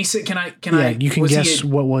 And let me see. Can I? You can guess.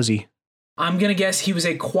 What was he? I'm going to guess he was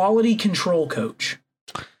a quality control coach.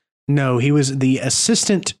 No, he was the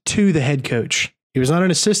assistant to the head coach. He was not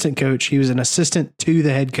an assistant coach. He was an assistant to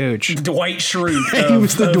the head coach. Dwight Schrute. He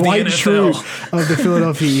was the Dwight Schrute of the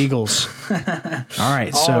Philadelphia Eagles. All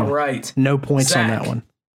right. So no points Zach, on that one.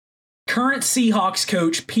 Current Seahawks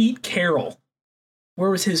coach, Pete Carroll. Where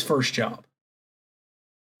was his first job?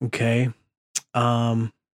 Okay. I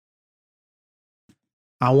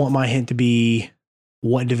want my hint to be,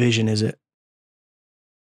 what division is it?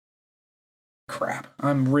 Crap.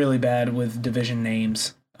 I'm really bad with division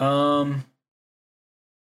names. Dang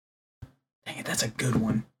it, that's a good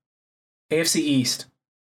one. AFC East.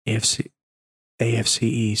 AFC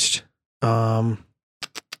East. I'm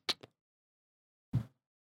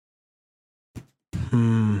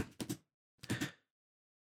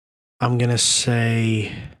gonna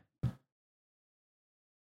say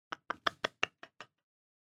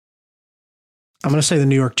the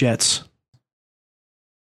New York Jets.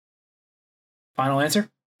 Final answer?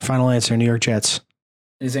 Final answer, New York Jets.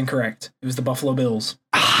 It is incorrect. It was the Buffalo Bills.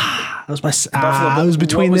 That was my. I was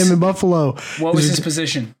between them and Buffalo. What was his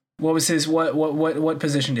position? What was his what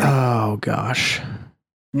position did he? Oh gosh.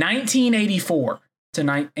 1984 to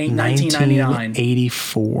 1999.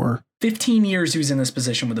 1984. 15 years he was in this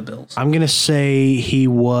position with the Bills. I'm gonna say he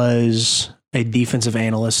was a defensive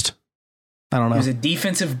analyst. I don't know. He was a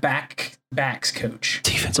defensive backs coach.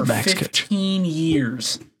 Defensive backs coach. 15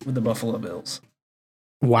 years with the Buffalo Bills.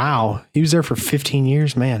 Wow. He was there for 15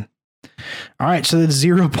 years, man. All right. So that's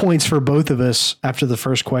 0 points for both of us after the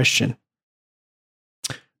first question.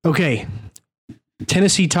 Okay.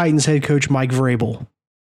 Tennessee Titans head coach Mike Vrabel.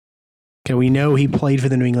 Okay. We know he played for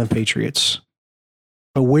the New England Patriots.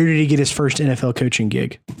 But where did he get his first NFL coaching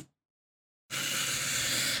gig?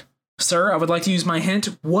 Sir, I would like to use my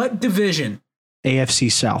hint. What division?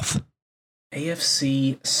 AFC South.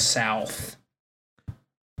 AFC South.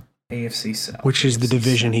 AFC South. which is the AFC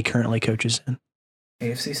division he currently coaches in.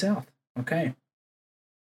 AFC South. Okay.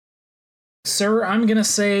 Sir, I'm going to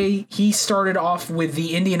say he started off with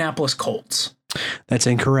the Indianapolis Colts. That's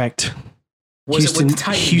incorrect. Was it with the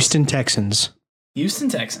Titans? Houston Texans. Houston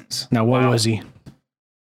Texans. Now, what was he?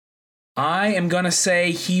 I am going to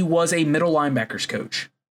say he was a middle linebackers coach.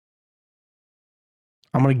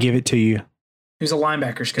 I'm going to give it to you. He was a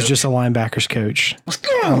linebackers coach. He's just a linebackers coach. Let's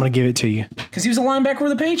go. I'm going to give it to you. Because he was a linebacker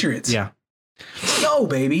with the Patriots. Yeah. Let's go,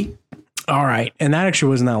 baby. All right. And that actually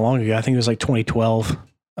wasn't that long ago. I think it was like 2012.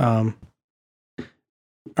 All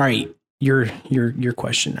right. Your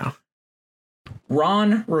question now.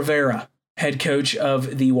 Ron Rivera, head coach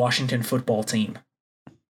of the Washington football team.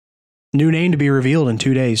 New name to be revealed in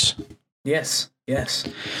 2 days. Yes.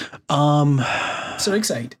 So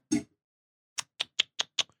excited.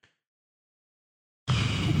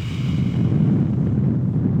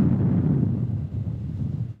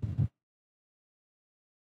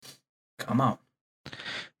 Come on.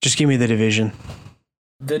 Just give me the division.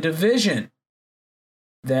 The division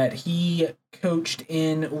that he coached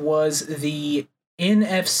in was the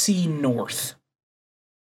NFC North.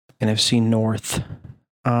 NFC North.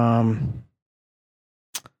 I'm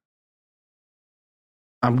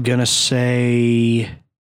gonna say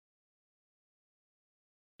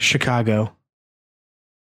Chicago.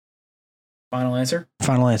 Final answer?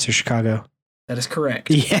 Final answer, Chicago. That is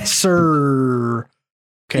correct. Yes, sir.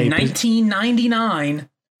 Okay. In 1999,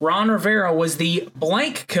 Ron Rivera was the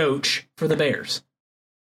blank coach for the Bears.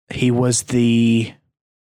 He was I'll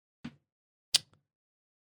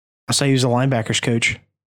say he was a linebackers coach.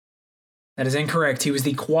 That is incorrect. He was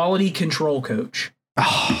the quality control coach.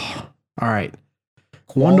 Oh, all right.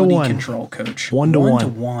 Quality 1-1. control coach.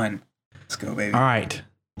 1-1. Let's go, baby. All right.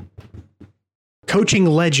 Coaching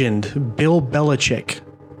legend, Bill Belichick.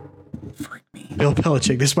 Freak me. Bill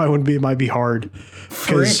Belichick. This might be hard.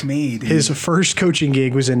 Frick me, dude. His first coaching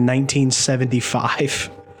gig was in 1975.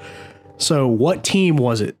 So what team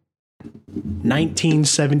was it?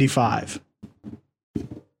 1975.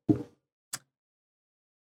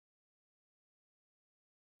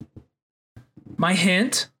 My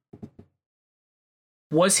hint,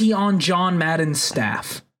 was he on John Madden's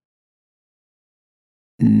staff?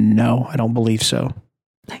 No, I don't believe so.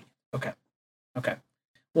 Okay.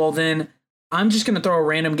 Well, then I'm just going to throw a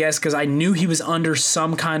random guess because I knew he was under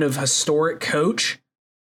some kind of historic coach.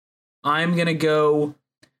 I'm going to go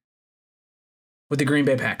with the Green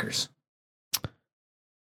Bay Packers.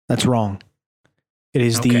 That's wrong. It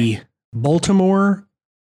is the Baltimore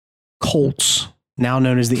Colts, now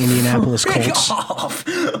known as the Indianapolis Colts. Off.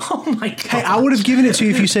 Oh my God. Hey, I would have given it to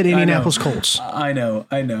you if you said Indianapolis Colts. I know.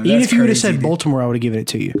 Even if you would have said Baltimore, I would have given it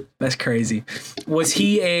to you. That's crazy. Was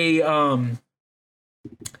he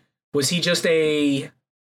just just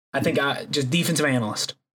defensive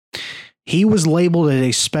analyst? He was labeled as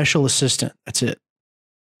a special assistant. That's it.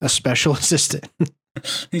 A special assistant.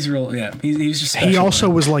 He's real. Yeah. He's just special. He also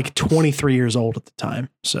was like 23 years old at the time.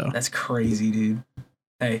 So that's crazy, dude.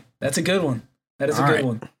 Hey, that's a good one. That is a good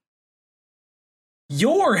one.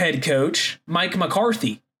 Your head coach, Mike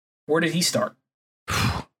McCarthy, where did he start?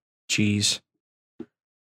 Jeez.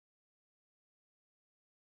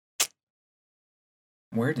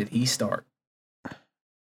 Where did he start?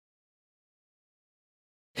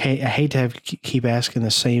 Hey, I hate to keep asking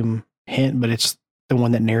the same hint, but it's the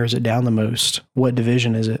one that narrows it down the most. What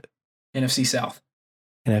division is it? NFC South.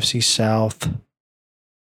 NFC South.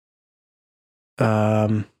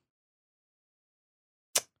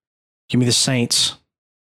 Give me the Saints.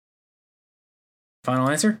 Final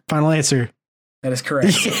answer? Final answer. That is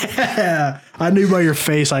correct. Yeah. I knew by your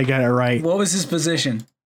face I got it right. What was his position?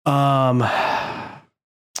 What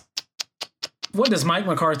does Mike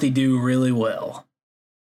McCarthy do really well?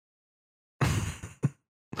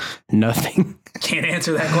 Nothing. Can't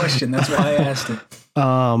answer that question. That's why I asked it.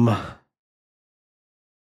 I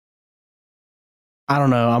don't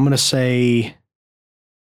know. I'm going to say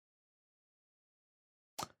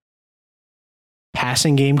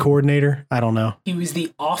passing game coordinator. I don't know. He was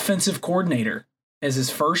the offensive coordinator as his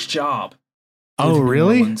first job. Oh,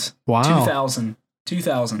 really? Wow.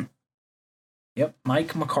 2000. Yep.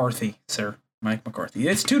 Mike McCarthy, sir. Mike McCarthy.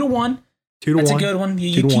 It's 2-1. 2-1. That's a good one.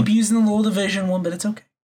 You keep using the little division one, but it's okay.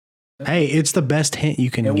 Hey, it's the best hint you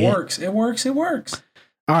can get. It works. All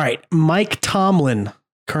right. Mike Tomlin,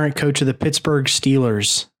 current coach of the Pittsburgh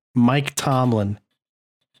Steelers. Mike Tomlin.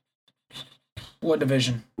 What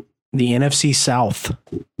division? The NFC South.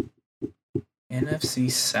 NFC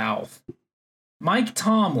South. Mike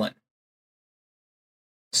Tomlin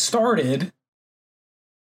started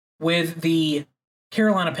with the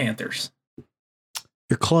Carolina Panthers.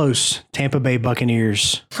 You're close. Tampa Bay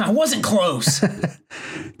Buccaneers. I wasn't close.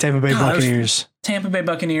 Tampa Bay Buccaneers. Tampa Bay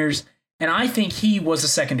Buccaneers. And I think he was a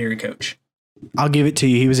secondary coach. I'll give it to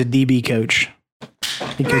you. He was a DB coach.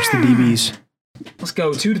 He coached the DBs. Let's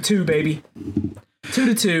go 2-2, baby.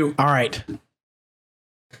 2-2. All right.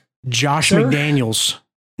 Josh McDaniels,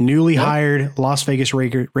 newly hired Las Vegas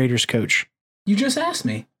Raiders coach. You just asked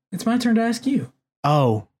me. It's my turn to ask you.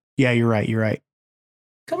 Oh, yeah, you're right. You're right.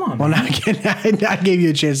 Come on, well, man. I gave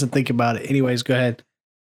you a chance to think about it. Anyways, go ahead.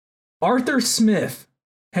 Arthur Smith,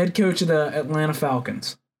 head coach of the Atlanta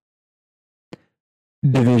Falcons.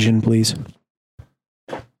 Division, please.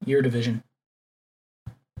 Your division.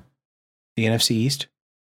 The NFC East?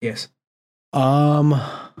 Yes.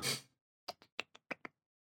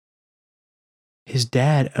 His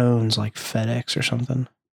dad owns like FedEx or something.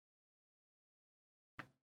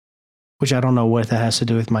 Which I don't know what that has to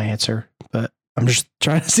do with my answer, but I'm just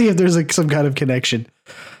trying to see if there's like some kind of connection.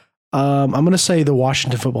 I'm going to say the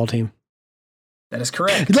Washington football team. That is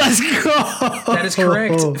correct. Let's go. That is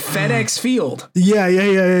correct. FedEx Field. Yeah.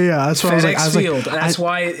 That's what FedEx I was like. Field. That's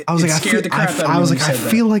why it scared the crap out of me. I was like, I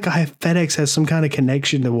feel like FedEx has some kind of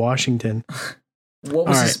connection to Washington. What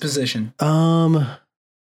was his position?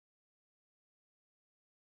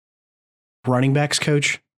 Running backs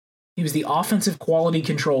coach. He was the offensive quality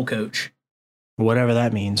control coach. Whatever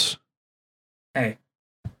that means. Hey,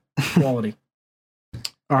 quality.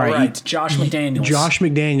 All right. Josh McDaniels. Josh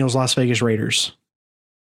McDaniels, Las Vegas Raiders.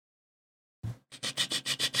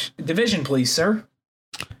 Division, please, sir.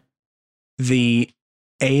 The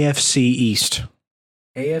AFC East.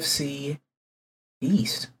 AFC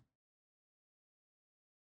East.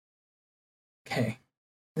 Okay.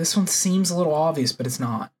 This one seems a little obvious, but it's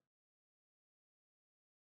not.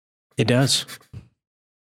 It does.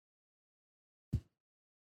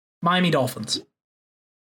 Miami Dolphins.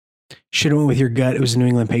 Should have went with your gut. It was the New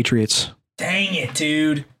England Patriots. Dang it,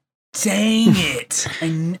 dude. Dang it.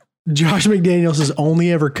 Josh McDaniels has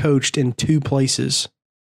only ever coached in 2 places.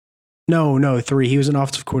 No, 3. He was an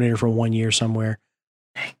offensive coordinator for 1 year somewhere.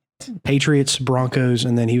 Patriots, Broncos,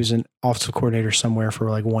 and then he was an offensive coordinator somewhere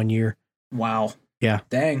for like 1 year. Wow. Yeah.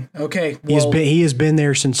 Dang. Okay. Well, he has been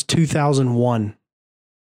there since 2001.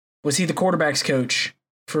 Was he the quarterback's coach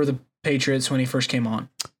for the Patriots when he first came on?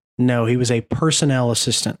 No, he was a personnel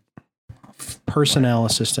assistant.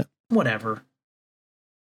 Whatever.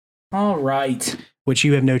 All right. Which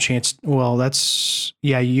you have no chance. Well,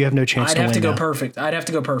 you have no chance to win. I'd have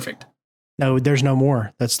to go perfect. No, there's no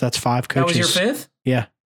more. That's 5 coaches. That was your 5th? Yeah.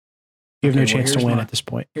 You have no chance to win at this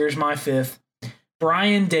point. Here's my 5th.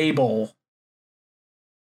 Brian Daboll.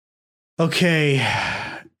 Okay.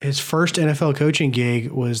 His first NFL coaching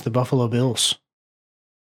gig was the Buffalo Bills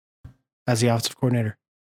as the offensive coordinator.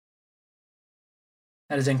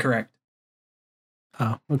 That is incorrect.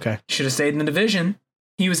 Oh, okay. Should have stayed in the division.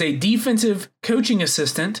 He was a defensive coaching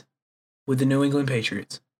assistant with the New England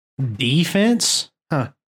Patriots. Defense? Huh.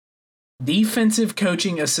 Defensive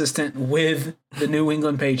coaching assistant with the New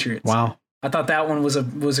England Patriots. Wow. I thought that one was a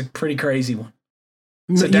pretty crazy one.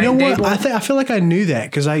 So you know what? I feel like I knew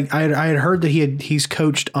that because I had heard that he's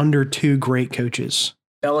coached under 2 great coaches.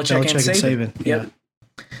 Belichick and Saban. Yep.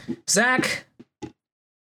 Yeah. Zach.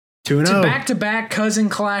 2-0. To back-to-back cousin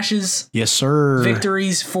clashes. Yes, sir.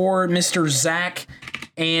 Victories for Mr. Zach.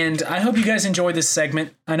 And I hope you guys enjoy this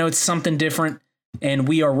segment. I know it's something different, and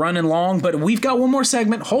we are running long, but we've got one more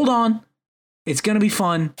segment. Hold on. It's going to be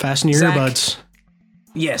fun. Fasten your earbuds.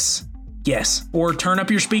 Yes. Or turn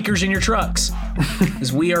up your speakers in your trucks.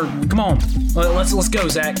 Because we are... Come on. Let's go,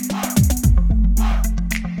 Zach.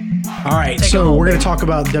 All right, so we're going to talk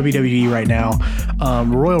about WWE right now.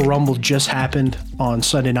 Royal Rumble just happened on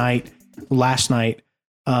Sunday night, last night,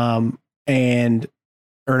 Saturday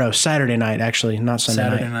night, actually, not Sunday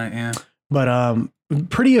night. Saturday night, yeah. But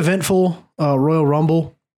pretty eventful Royal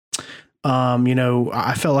Rumble.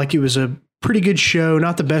 I felt like it was a pretty good show,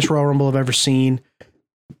 not the best Royal Rumble I've ever seen.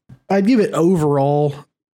 I'd give it overall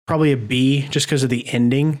probably a B just because of the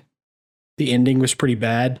ending. The ending was pretty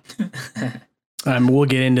bad. We'll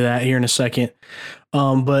get into that here in a second.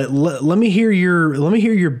 But let me hear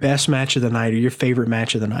your best match of the night or your favorite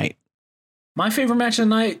match of the night. My favorite match of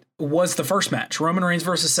the night was the first match, Roman Reigns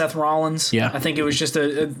versus Seth Rollins. Yeah. I think it was just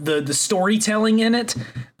the storytelling in it,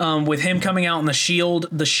 with him coming out in the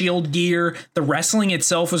shield gear. The wrestling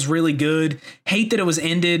itself was really good. Hate that it was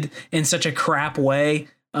ended in such a crap way,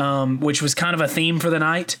 which was kind of a theme for the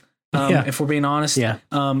night, if we're being honest. Yeah.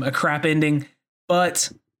 A crap ending.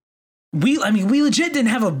 But we legit didn't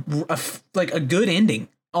have a good ending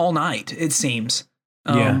all night, it seems.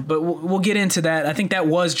 But we'll get into that. I think that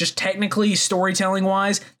was just technically storytelling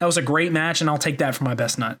wise, that was a great match, and I'll take that for my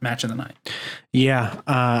best match of the night. Yeah,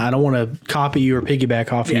 I don't want to copy you or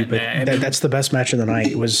piggyback off you, but that's the best match of the night.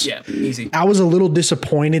 It was easy. I was a little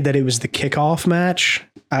disappointed that it was the kickoff match.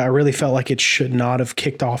 I really felt like it should not have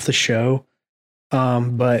kicked off the show,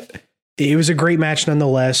 but it was a great match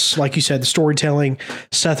nonetheless. Like you said, the storytelling,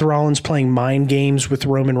 Seth Rollins playing mind games with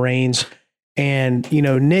Roman Reigns, and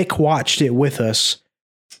Nick watched it with us.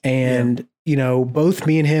 And, both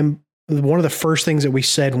me and him, one of the first things that we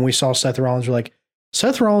said when we saw Seth Rollins were like,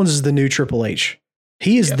 Seth Rollins is the new Triple H.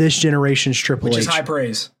 He is this generation's Triple H. Which is high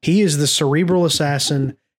praise. He is the cerebral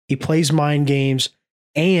assassin. He plays mind games,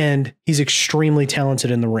 and he's extremely talented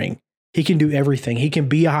in the ring. He can do everything. He can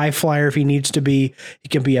be a high flyer if he needs to be. He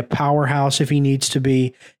can be a powerhouse if he needs to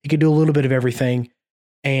be. He can do a little bit of everything.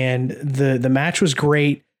 And the match was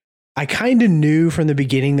great. I kind of knew from the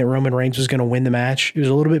beginning that Roman Reigns was going to win the match. It was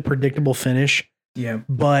a little bit predictable finish. Yeah.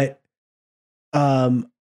 But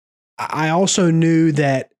I also knew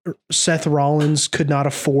that Seth Rollins could not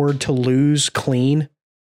afford to lose clean.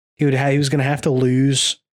 He was going to have to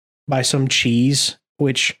lose by some cheese,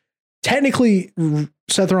 which technically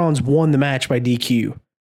Seth Rollins won the match by DQ.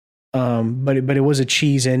 But it was a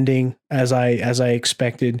cheese ending as I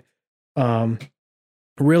expected.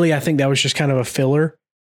 Really, I think that was just kind of a filler,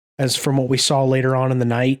 as from what we saw later on in the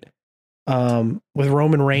night, with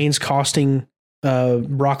Roman Reigns costing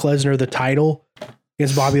Brock Lesnar the title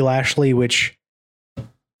against Bobby Lashley, which,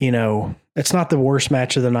 it's not the worst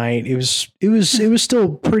match of the night. It was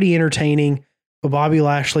still pretty entertaining, but Bobby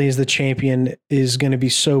Lashley as the champion is going to be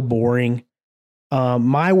so boring.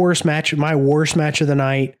 My worst match of the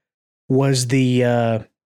night was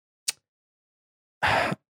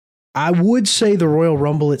I would say the Royal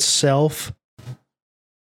Rumble itself,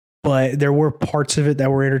 but there were parts of it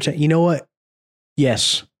that were entertaining. You know what?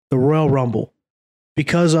 Yes, the Royal Rumble,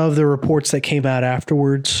 because of the reports that came out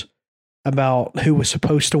afterwards about who was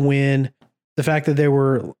supposed to win, the fact that there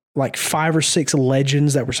were like 5 or 6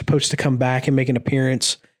 legends that were supposed to come back and make an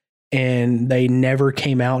appearance, and they never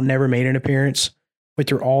came out, never made an appearance, went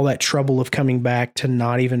through all that trouble of coming back to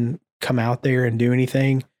not even come out there and do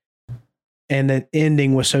anything. And the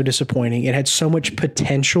ending was so disappointing. It had so much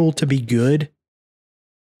potential to be good,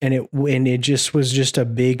 and it just was just a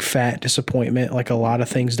big fat disappointment, like a lot of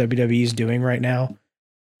things WWE is doing right now.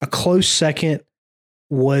 A close second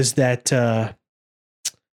was that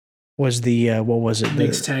what was it?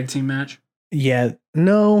 Mixed tag team match? Yeah.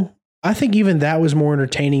 No, I think even that was more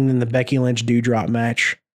entertaining than the Becky Lynch Doudrop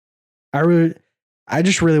match. I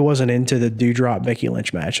just really wasn't into the Doudrop Becky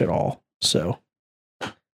Lynch match at all. So,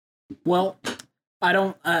 well,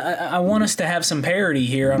 I want us to have some parity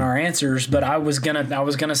here on our answers, but I was gonna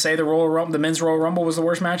say the men's Royal Rumble was the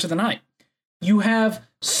worst match of the night.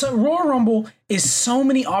 Royal Rumble is so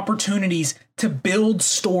many opportunities to build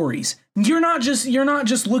stories. You're not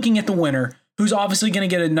just looking at the winner, who's obviously going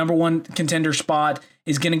to get a number one contender spot,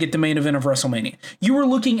 is going to get the main event of WrestleMania. You were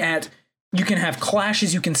looking at, you can have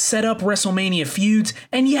clashes, you can set up WrestleMania feuds,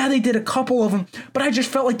 and yeah, they did a couple of them, but I just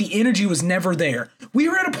felt like the energy was never there. We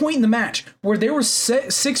were at a point in the match where there were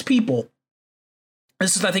 6 people. I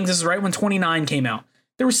think this is right when 29 came out.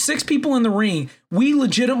 There were 6 people in the ring we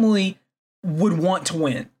legitimately would want to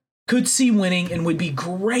win, could see winning, and would be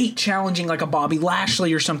great challenging like a Bobby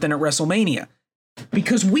Lashley or something at WrestleMania.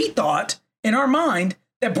 Because we thought in our mind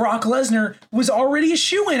that Brock Lesnar was already a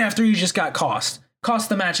shoo-in after he just got cost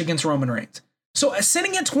the match against Roman Reigns. So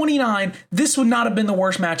sitting at 29, this would not have been the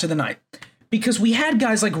worst match of the night, because we had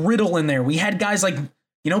guys like Riddle in there. We had guys like,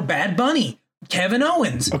 Bad Bunny, Kevin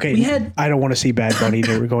Owens. Okay, I don't want to see Bad Bunny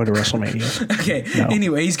going to WrestleMania. Okay, no.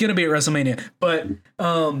 Anyway, he's going to be at WrestleMania.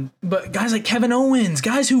 But guys like Kevin Owens,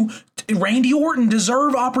 guys who, Randy Orton,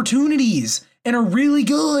 deserve opportunities and are really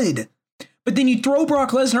good. But then you throw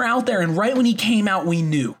Brock Lesnar out there, and right when he came out, we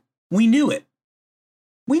knew it.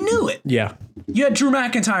 Yeah. You had Drew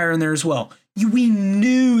McIntyre in there as well. We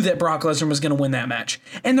knew that Brock Lesnar was going to win that match,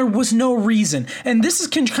 and there was no reason. And this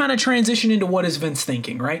can kind of transition into what is Vince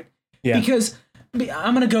thinking, right? Yeah. Because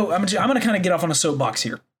I'm going to kind of get off on a soapbox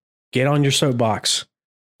here. Get on your soapbox.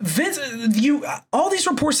 Vince, all these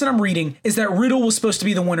reports that I'm reading is that Riddle was supposed to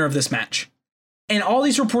be the winner of this match. And all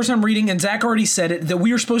these reports I'm reading, and Zach already said it, that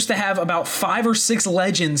we were supposed to have about 5 or 6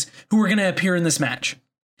 legends who were going to appear in this match.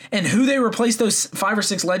 And who they replaced those 5 or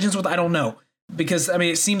 6 legends with, I don't know. Because,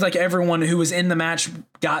 it seems like everyone who was in the match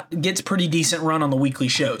gets pretty decent run on the weekly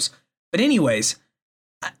shows. But anyways,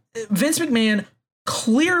 Vince McMahon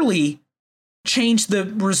clearly changed the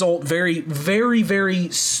result very, very, very,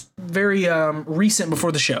 very recent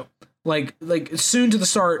before the show. Like soon to the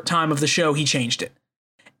start time of the show, he changed it.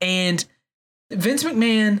 And Vince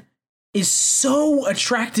McMahon is so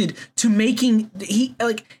attracted to making he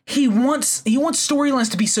wants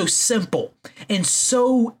storylines to be so simple and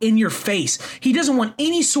so in your face. He doesn't want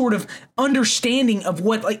any sort of understanding of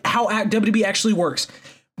how WWE actually works.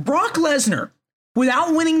 Brock Lesnar,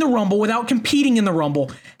 without winning the Rumble, without competing in the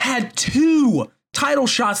Rumble, had 2 title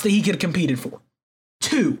shots that he could have competed for.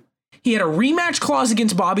 2. He had a rematch clause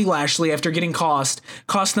against Bobby Lashley after getting cost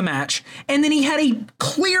the match. And then he had a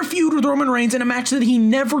clear feud with Roman Reigns in a match that he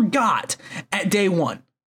never got at day 1.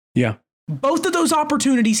 Yeah. Both of those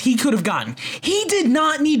opportunities he could have gotten. He did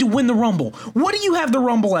not need to win the Rumble. What do you have the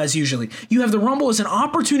Rumble as usually? You have the Rumble as an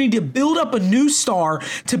opportunity to build up a new star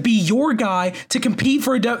to be your guy to compete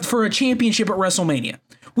for a championship at WrestleMania.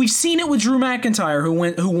 We've seen it with Drew McIntyre who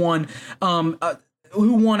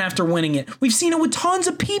won after winning it. We've seen it with tons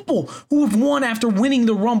of people who have won after winning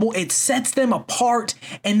the Rumble. It sets them apart,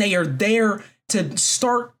 and they are there to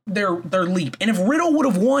start their leap. And if Riddle would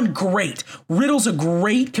have won, great. Riddle's a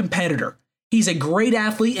great competitor. He's a great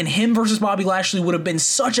athlete, and him versus Bobby Lashley would have been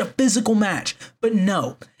such a physical match. But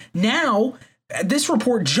no. Now, this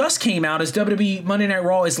report just came out as WWE Monday Night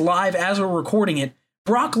Raw is live as we're recording it.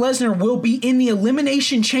 Brock Lesnar will be in the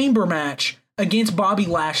Elimination Chamber match against Bobby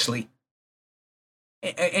Lashley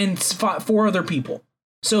and 4 other people.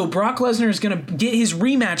 So Brock Lesnar is going to get his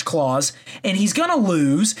rematch clause, and he's going to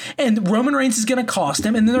lose, and Roman Reigns is going to cost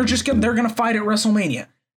him, and then they're going to fight at WrestleMania.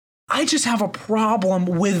 I just have a problem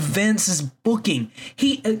with Vince's booking.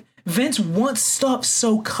 Vince wants stuff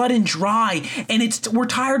so cut and dry, and we're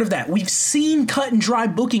tired of that. We've seen cut and dry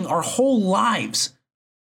booking our whole lives.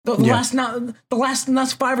 The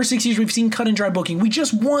last 5 or 6 years, we've seen cut and dry booking. We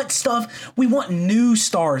just want stuff. We want new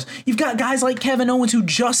stars. You've got guys like Kevin Owens who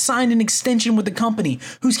just signed an extension with the company,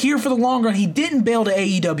 who's here for the long run. He didn't bail to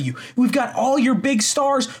AEW. We've got all your big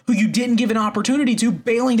stars who you didn't give an opportunity to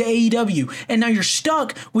bailing to AEW. And now you're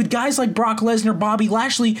stuck with guys like Brock Lesnar, Bobby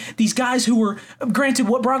Lashley, these guys who are, granted,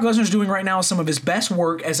 what Brock Lesnar's doing right now is some of his best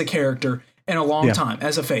work as a character in a long time,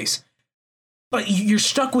 as a face. But you're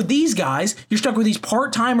stuck with these guys. You're stuck with these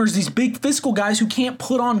part-timers, these big physical guys who can't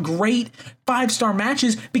put on great 5-star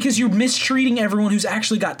matches because you're mistreating everyone who's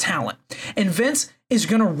actually got talent. And Vince is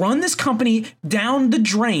going to run this company down the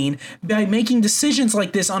drain by making decisions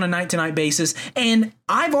like this on a night-to-night basis. And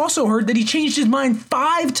I've also heard that he changed his mind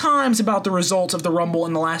 5 times about the results of the Rumble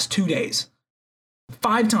in the last 2 days.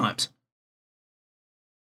 5 times.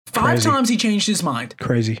 Five times he changed his mind.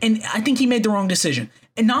 Crazy. And I think he made the wrong decision.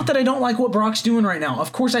 And not that I don't like what Brock's doing right now.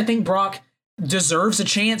 Of course, I think Brock deserves a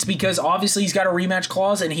chance because obviously he's got a rematch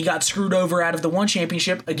clause and he got screwed over out of the one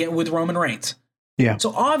championship again with Roman Reigns. Yeah.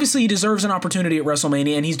 So obviously he deserves an opportunity at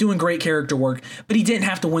WrestleMania and he's doing great character work, but he didn't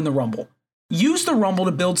have to win the Rumble. Use the Rumble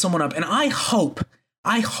to build someone up. And I hope,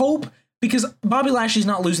 because Bobby Lashley's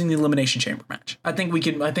not losing the Elimination Chamber match. I think we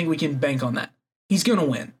can bank on that. He's going to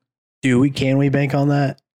win. Can we bank on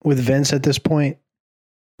that with Vince at this point?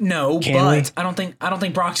 No, but I don't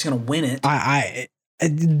think Brock's going to win it.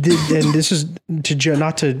 And this is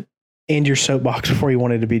not to end your soapbox before you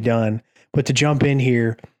want it to be done, but to jump in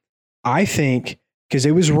here, I think because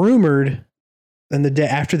it was rumored in the day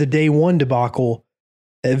after the day 1 debacle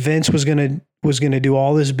that Vince was going to do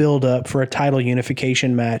all this build up for a title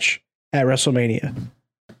unification match at WrestleMania.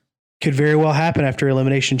 Could very well happen after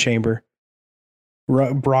Elimination Chamber.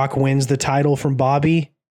 Brock wins the title from Bobby,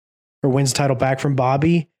 or wins the title back from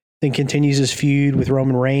Bobby, then continues his feud with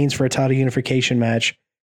Roman Reigns for a title unification match,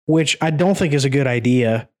 which I don't think is a good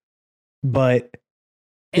idea. But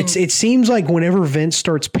it seems like whenever Vince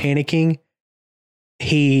starts panicking,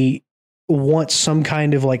 he wants some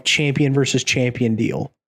kind of like champion versus champion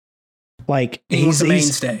deal. Like he's a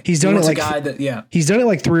mainstay. He's done it like he's done it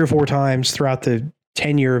like 3 or 4 times throughout the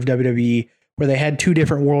tenure of WWE where they had 2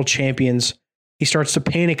 different world champions. He starts to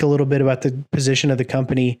panic a little bit about the position of the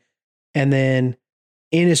company. And then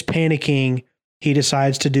in his panicking, he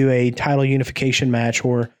decides to do a title unification match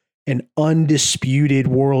or an undisputed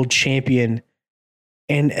world champion.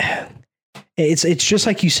 And it's just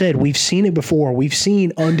like you said, we've seen it before. We've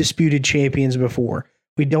seen undisputed champions before.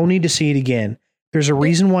 We don't need to see it again. There's a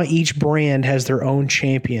reason why each brand has their own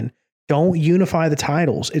champion. Don't unify the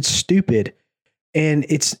titles. It's stupid. And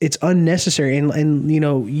it's unnecessary. And you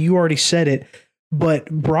know, you already said it, but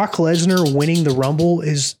Brock Lesnar winning the Rumble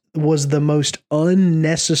was the most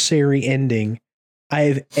unnecessary ending I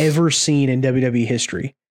have ever seen in WWE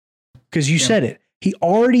history. Because you said it. He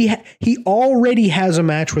already has a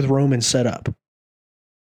match with Roman set up.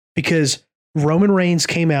 Because Roman Reigns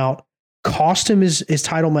came out, cost him his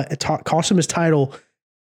title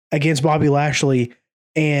against Bobby Lashley,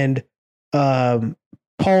 and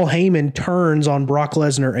Paul Heyman turns on Brock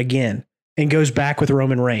Lesnar again and goes back with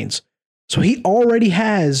Roman Reigns. So he already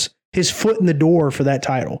has his foot in the door for that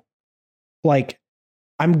title. Like,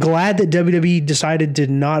 I'm glad that WWE decided to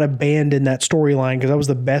not abandon that storyline, because that was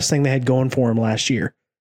the best thing they had going for him last year,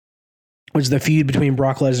 was the feud between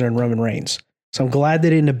Brock Lesnar and Roman Reigns. So I'm glad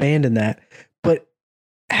they didn't abandon that. But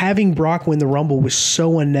having Brock win the Rumble was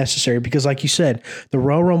so unnecessary, because like you said, the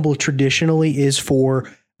Royal Rumble traditionally is for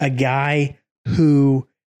a guy who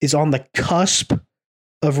is on the cusp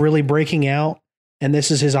of really breaking out, and this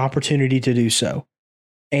is his opportunity to do so.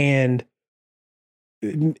 And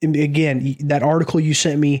again, that article you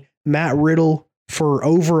sent me, Matt Riddle for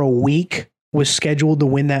over a week was scheduled to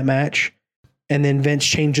win that match, and then Vince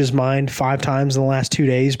changed his mind 5 times in the last 2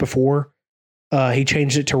 days before. He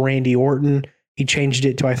changed it to Randy Orton. I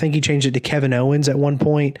think he changed it to Kevin Owens at one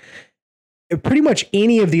point. Pretty much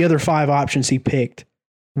any of the other 5 options he picked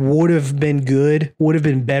would have been good, would have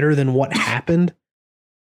been better than what happened.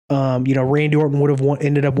 Randy Orton would have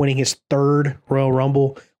ended up winning his 3rd Royal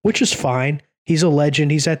Rumble, which is fine. He's a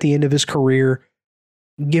legend. He's at the end of his career.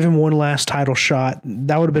 Give him one last title shot.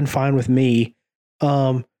 That would have been fine with me.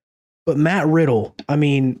 But Matt Riddle, I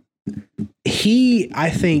mean, I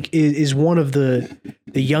think is one of the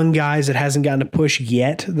young guys that hasn't gotten a push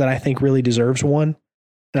yet that I think really deserves one.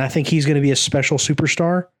 And I think he's going to be a special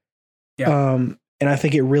superstar. Yeah. And I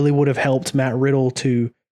think it really would have helped Matt Riddle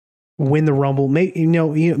to win the Rumble.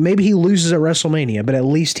 Maybe he loses at WrestleMania, but at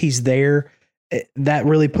least he's there. That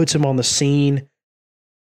really puts him on the scene.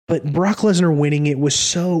 But Brock Lesnar winning it was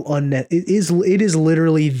so it is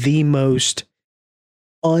literally the most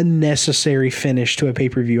unnecessary finish to a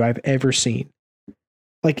pay-per-view I've ever seen.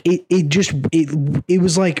 Like it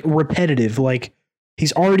was like repetitive. Like,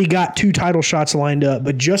 he's already got 2 title shots lined up,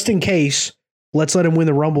 but just in case, let's let him win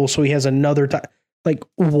the Rumble so he has another like,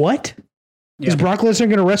 what? Yeah. Is Brock Lesnar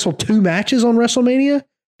going to wrestle 2 matches on WrestleMania?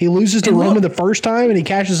 He loses to Roman the first time and he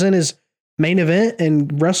cashes in his main event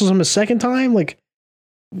and wrestles him a second time? Like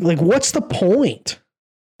what's the point?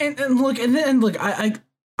 And look,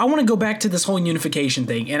 I want to go back to this whole unification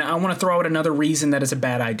thing, and I want to throw out another reason that it's a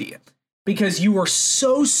bad idea. Because you were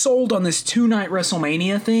so sold on this 2-night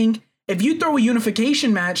WrestleMania thing. If you throw a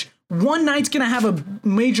unification match, one night's going to have a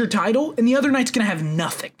major title, and the other night's going to have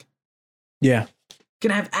nothing. Yeah. Going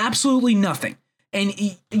to have absolutely nothing. And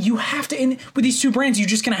you have to, with these 2 brands, you're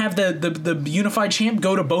just going to have the unified champ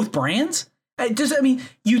go to both brands?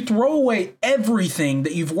 You throw away everything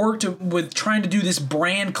that you've worked with trying to do this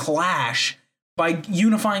brand clash by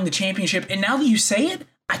unifying the championship. And now that you say it,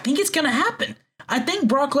 I think it's going to happen. I think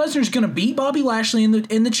Brock Lesnar is going to beat Bobby Lashley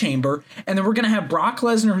in the chamber, and then we're going to have Brock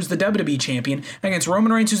Lesnar, who's the WWE champion, against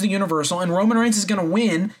Roman Reigns, who's the Universal, and Roman Reigns is going to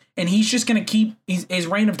win, and he's just going to keep his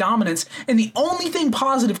reign of dominance. And the only thing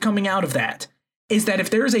positive coming out of that is that if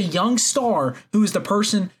there is a young star who is the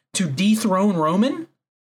person to dethrone Roman,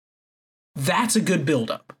 that's a good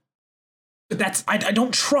buildup. But I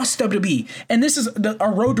don't trust WWE. And this is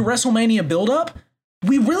our road to WrestleMania buildup.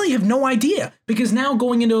 We really have no idea, because now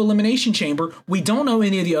going into Elimination Chamber, we don't know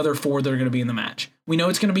any of the other 4 that are going to be in the match. We know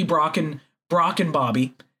it's going to be Brock and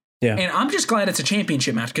Bobby. Yeah. And I'm just glad it's a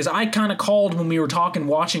championship match, because I kind of called when we were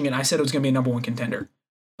watching it, I said it was going to be a number 1 contender.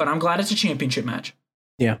 But I'm glad it's a championship match.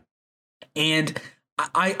 Yeah. And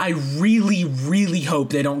I really, really hope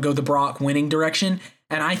they don't go the Brock winning direction.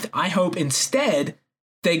 And I hope instead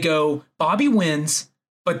they go Bobby wins,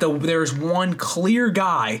 but there's one clear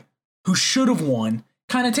guy who should have won.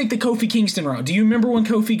 Kind of take the Kofi Kingston route. Do you remember when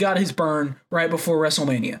Kofi got his burn right before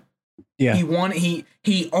WrestleMania? Yeah. He won. He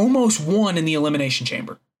almost won in the Elimination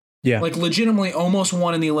Chamber. Yeah. Like, legitimately almost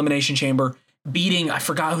won in the Elimination Chamber, beating, I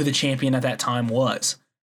forgot who the champion at that time was.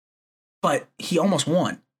 But he almost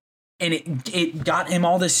won. And it got him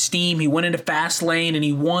all this steam. He went into Fastlane and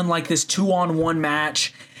he won like this 2-on-1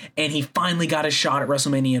 match. And he finally got his shot at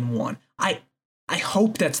WrestleMania and won. I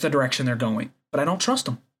hope that's the direction they're going, but I don't trust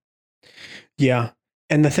them. Yeah.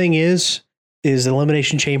 And the thing is the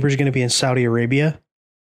Elimination Chamber is going to be in Saudi Arabia.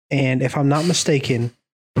 And if I'm not mistaken,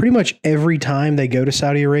 pretty much every time they go to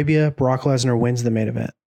Saudi Arabia, Brock Lesnar wins the main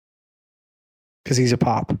event, because he's a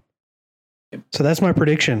pop. So that's my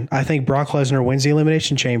prediction. I think Brock Lesnar wins the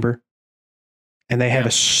Elimination Chamber, and they have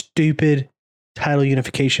a stupid title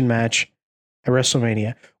unification match at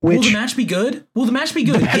WrestleMania. Will the match be good? The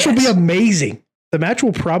match will be amazing. The match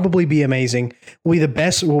will probably be amazing. Will be the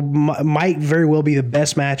best. Might very well be the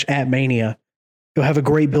best match at Mania. You'll have a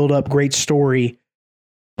great build-up, great story.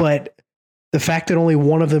 But the fact that only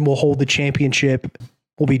one of them will hold the championship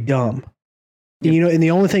will be dumb. Yep. And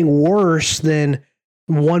the only thing worse than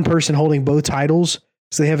one person holding both titles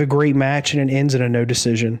is they have a great match and it ends in a no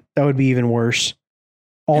decision. That would be even worse.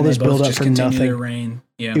 all And this they both build up just for continue nothing. their reign.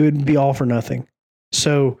 Yeah. It would be all for nothing.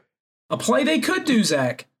 So A play they could do,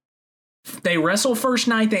 Zach. They wrestle first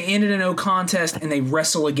night, they end in a no contest, and they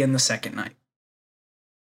wrestle again the second night.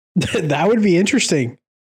 that would be interesting.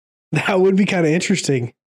 That would be kind of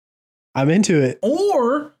interesting. I'm into it.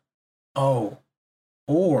 Or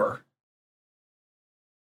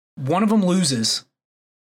one of them loses,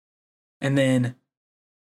 and then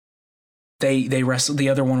they wrestle. The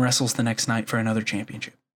other one wrestles the next night for another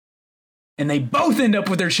championship, and they both end up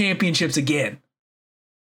with their championships again.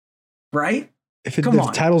 Right? If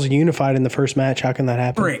the title's unified in the first match, how can that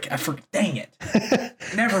happen? Frick! Dang it!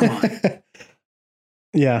 Never mind.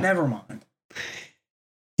 Yeah. Never mind.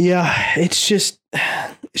 Yeah, it's just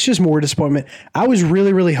more disappointment. I was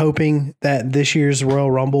really, really hoping that this year's Royal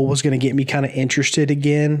Rumble was going to get me kind of interested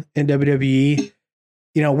again in WWE.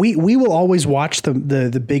 You know, we will always watch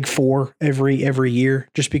the big four every year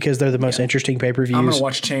just because they're the most interesting pay-per-views. I'm going to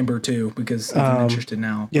watch Chamber too because I'm interested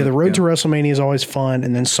now. Yeah, the road to WrestleMania is always fun,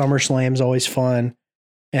 and then SummerSlam is always fun,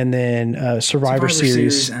 and then Survivor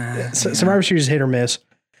Series. Survivor Series is hit or miss.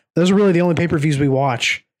 Those are really the only pay-per-views we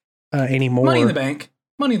watch anymore. Money in the Bank.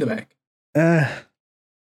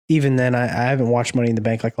 Even then, I haven't watched Money in the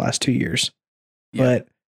Bank like the last 2 years. Yeah. But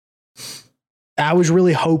I was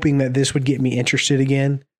really hoping that this would get me interested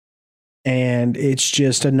again. And it's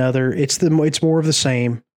just it's more of the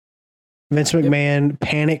same. Vince McMahon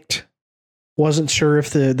panicked, wasn't sure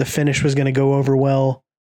if the finish was going to go over well.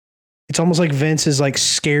 It's almost like Vince is like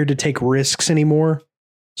scared to take risks anymore.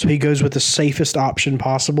 So he goes with the safest option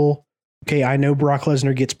possible. Okay, I know Brock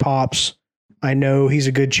Lesnar gets pops. I know he's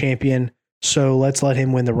a good champion, so let's let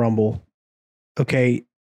him win the Rumble. Okay,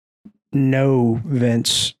 no,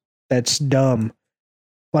 Vince, that's dumb.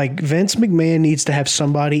 Like, Vince McMahon needs to have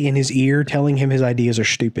somebody in his ear telling him his ideas are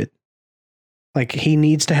stupid. Like, he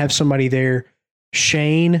needs to have somebody there.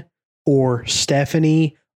 Shane or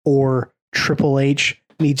Stephanie or Triple H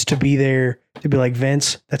needs to be there to be like,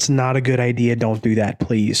 Vince, that's not a good idea. Don't do that,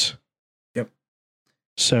 please. Yep.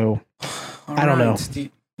 So, I don't know.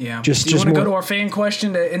 Yeah. Do you want to go to our fan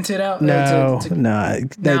question to int it out? No.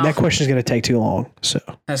 That question is going to take too long. So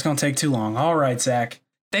that's going to take too long. All right, Zach.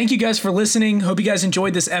 Thank you guys for listening. Hope you guys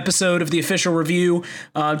enjoyed this episode of the Official Review.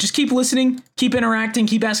 Just keep listening, keep interacting,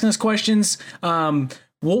 keep asking us questions.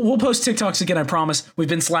 We'll post TikToks again, I promise. We've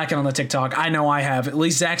been slacking on the TikTok. I know I have. At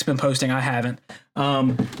least Zach's been posting. I haven't.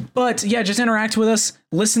 But yeah, just interact with us.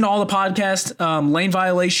 Listen to all the podcasts. Lane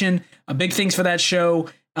Violation. Big things for that show.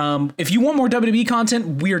 If you want more WWE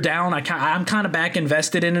content, we're down. I'm kind of back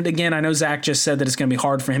invested in it again. I know Zach just said that it's going to be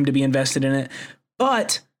hard for him to be invested in it,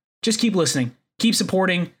 but just keep listening, keep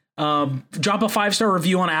supporting. Drop a 5-star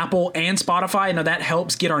review on Apple and Spotify. I know that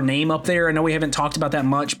helps get our name up there. I know we haven't talked about that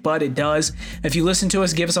much, but it does. If you listen to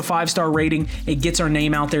us, give us a 5-star rating. It gets our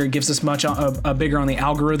name out there. It gives us much a bigger on the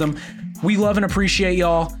algorithm. We love and appreciate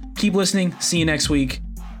y'all. Keep listening. See you next week.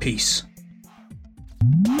 Peace.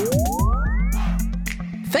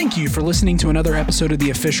 Thank you for listening to another episode of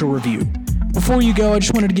The Official Review. Before you go, I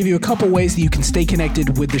just wanted to give you a couple ways that you can stay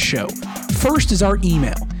connected with the show. First is our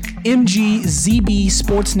email,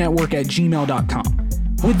 mgzbsportsnetwork@gmail.com.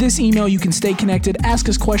 With this email, you can stay connected, ask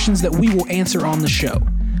us questions that we will answer on the show.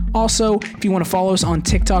 Also, if you want to follow us on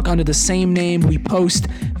TikTok under the same name, we post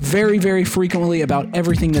very, very frequently about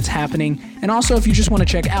everything that's happening. And also, if you just want to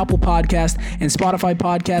check Apple Podcast and Spotify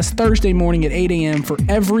Podcast Thursday morning at 8 a.m. for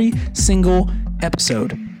every single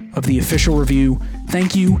episode of The Official Review.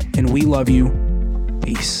 Thank you, and we love you.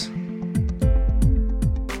 Peace.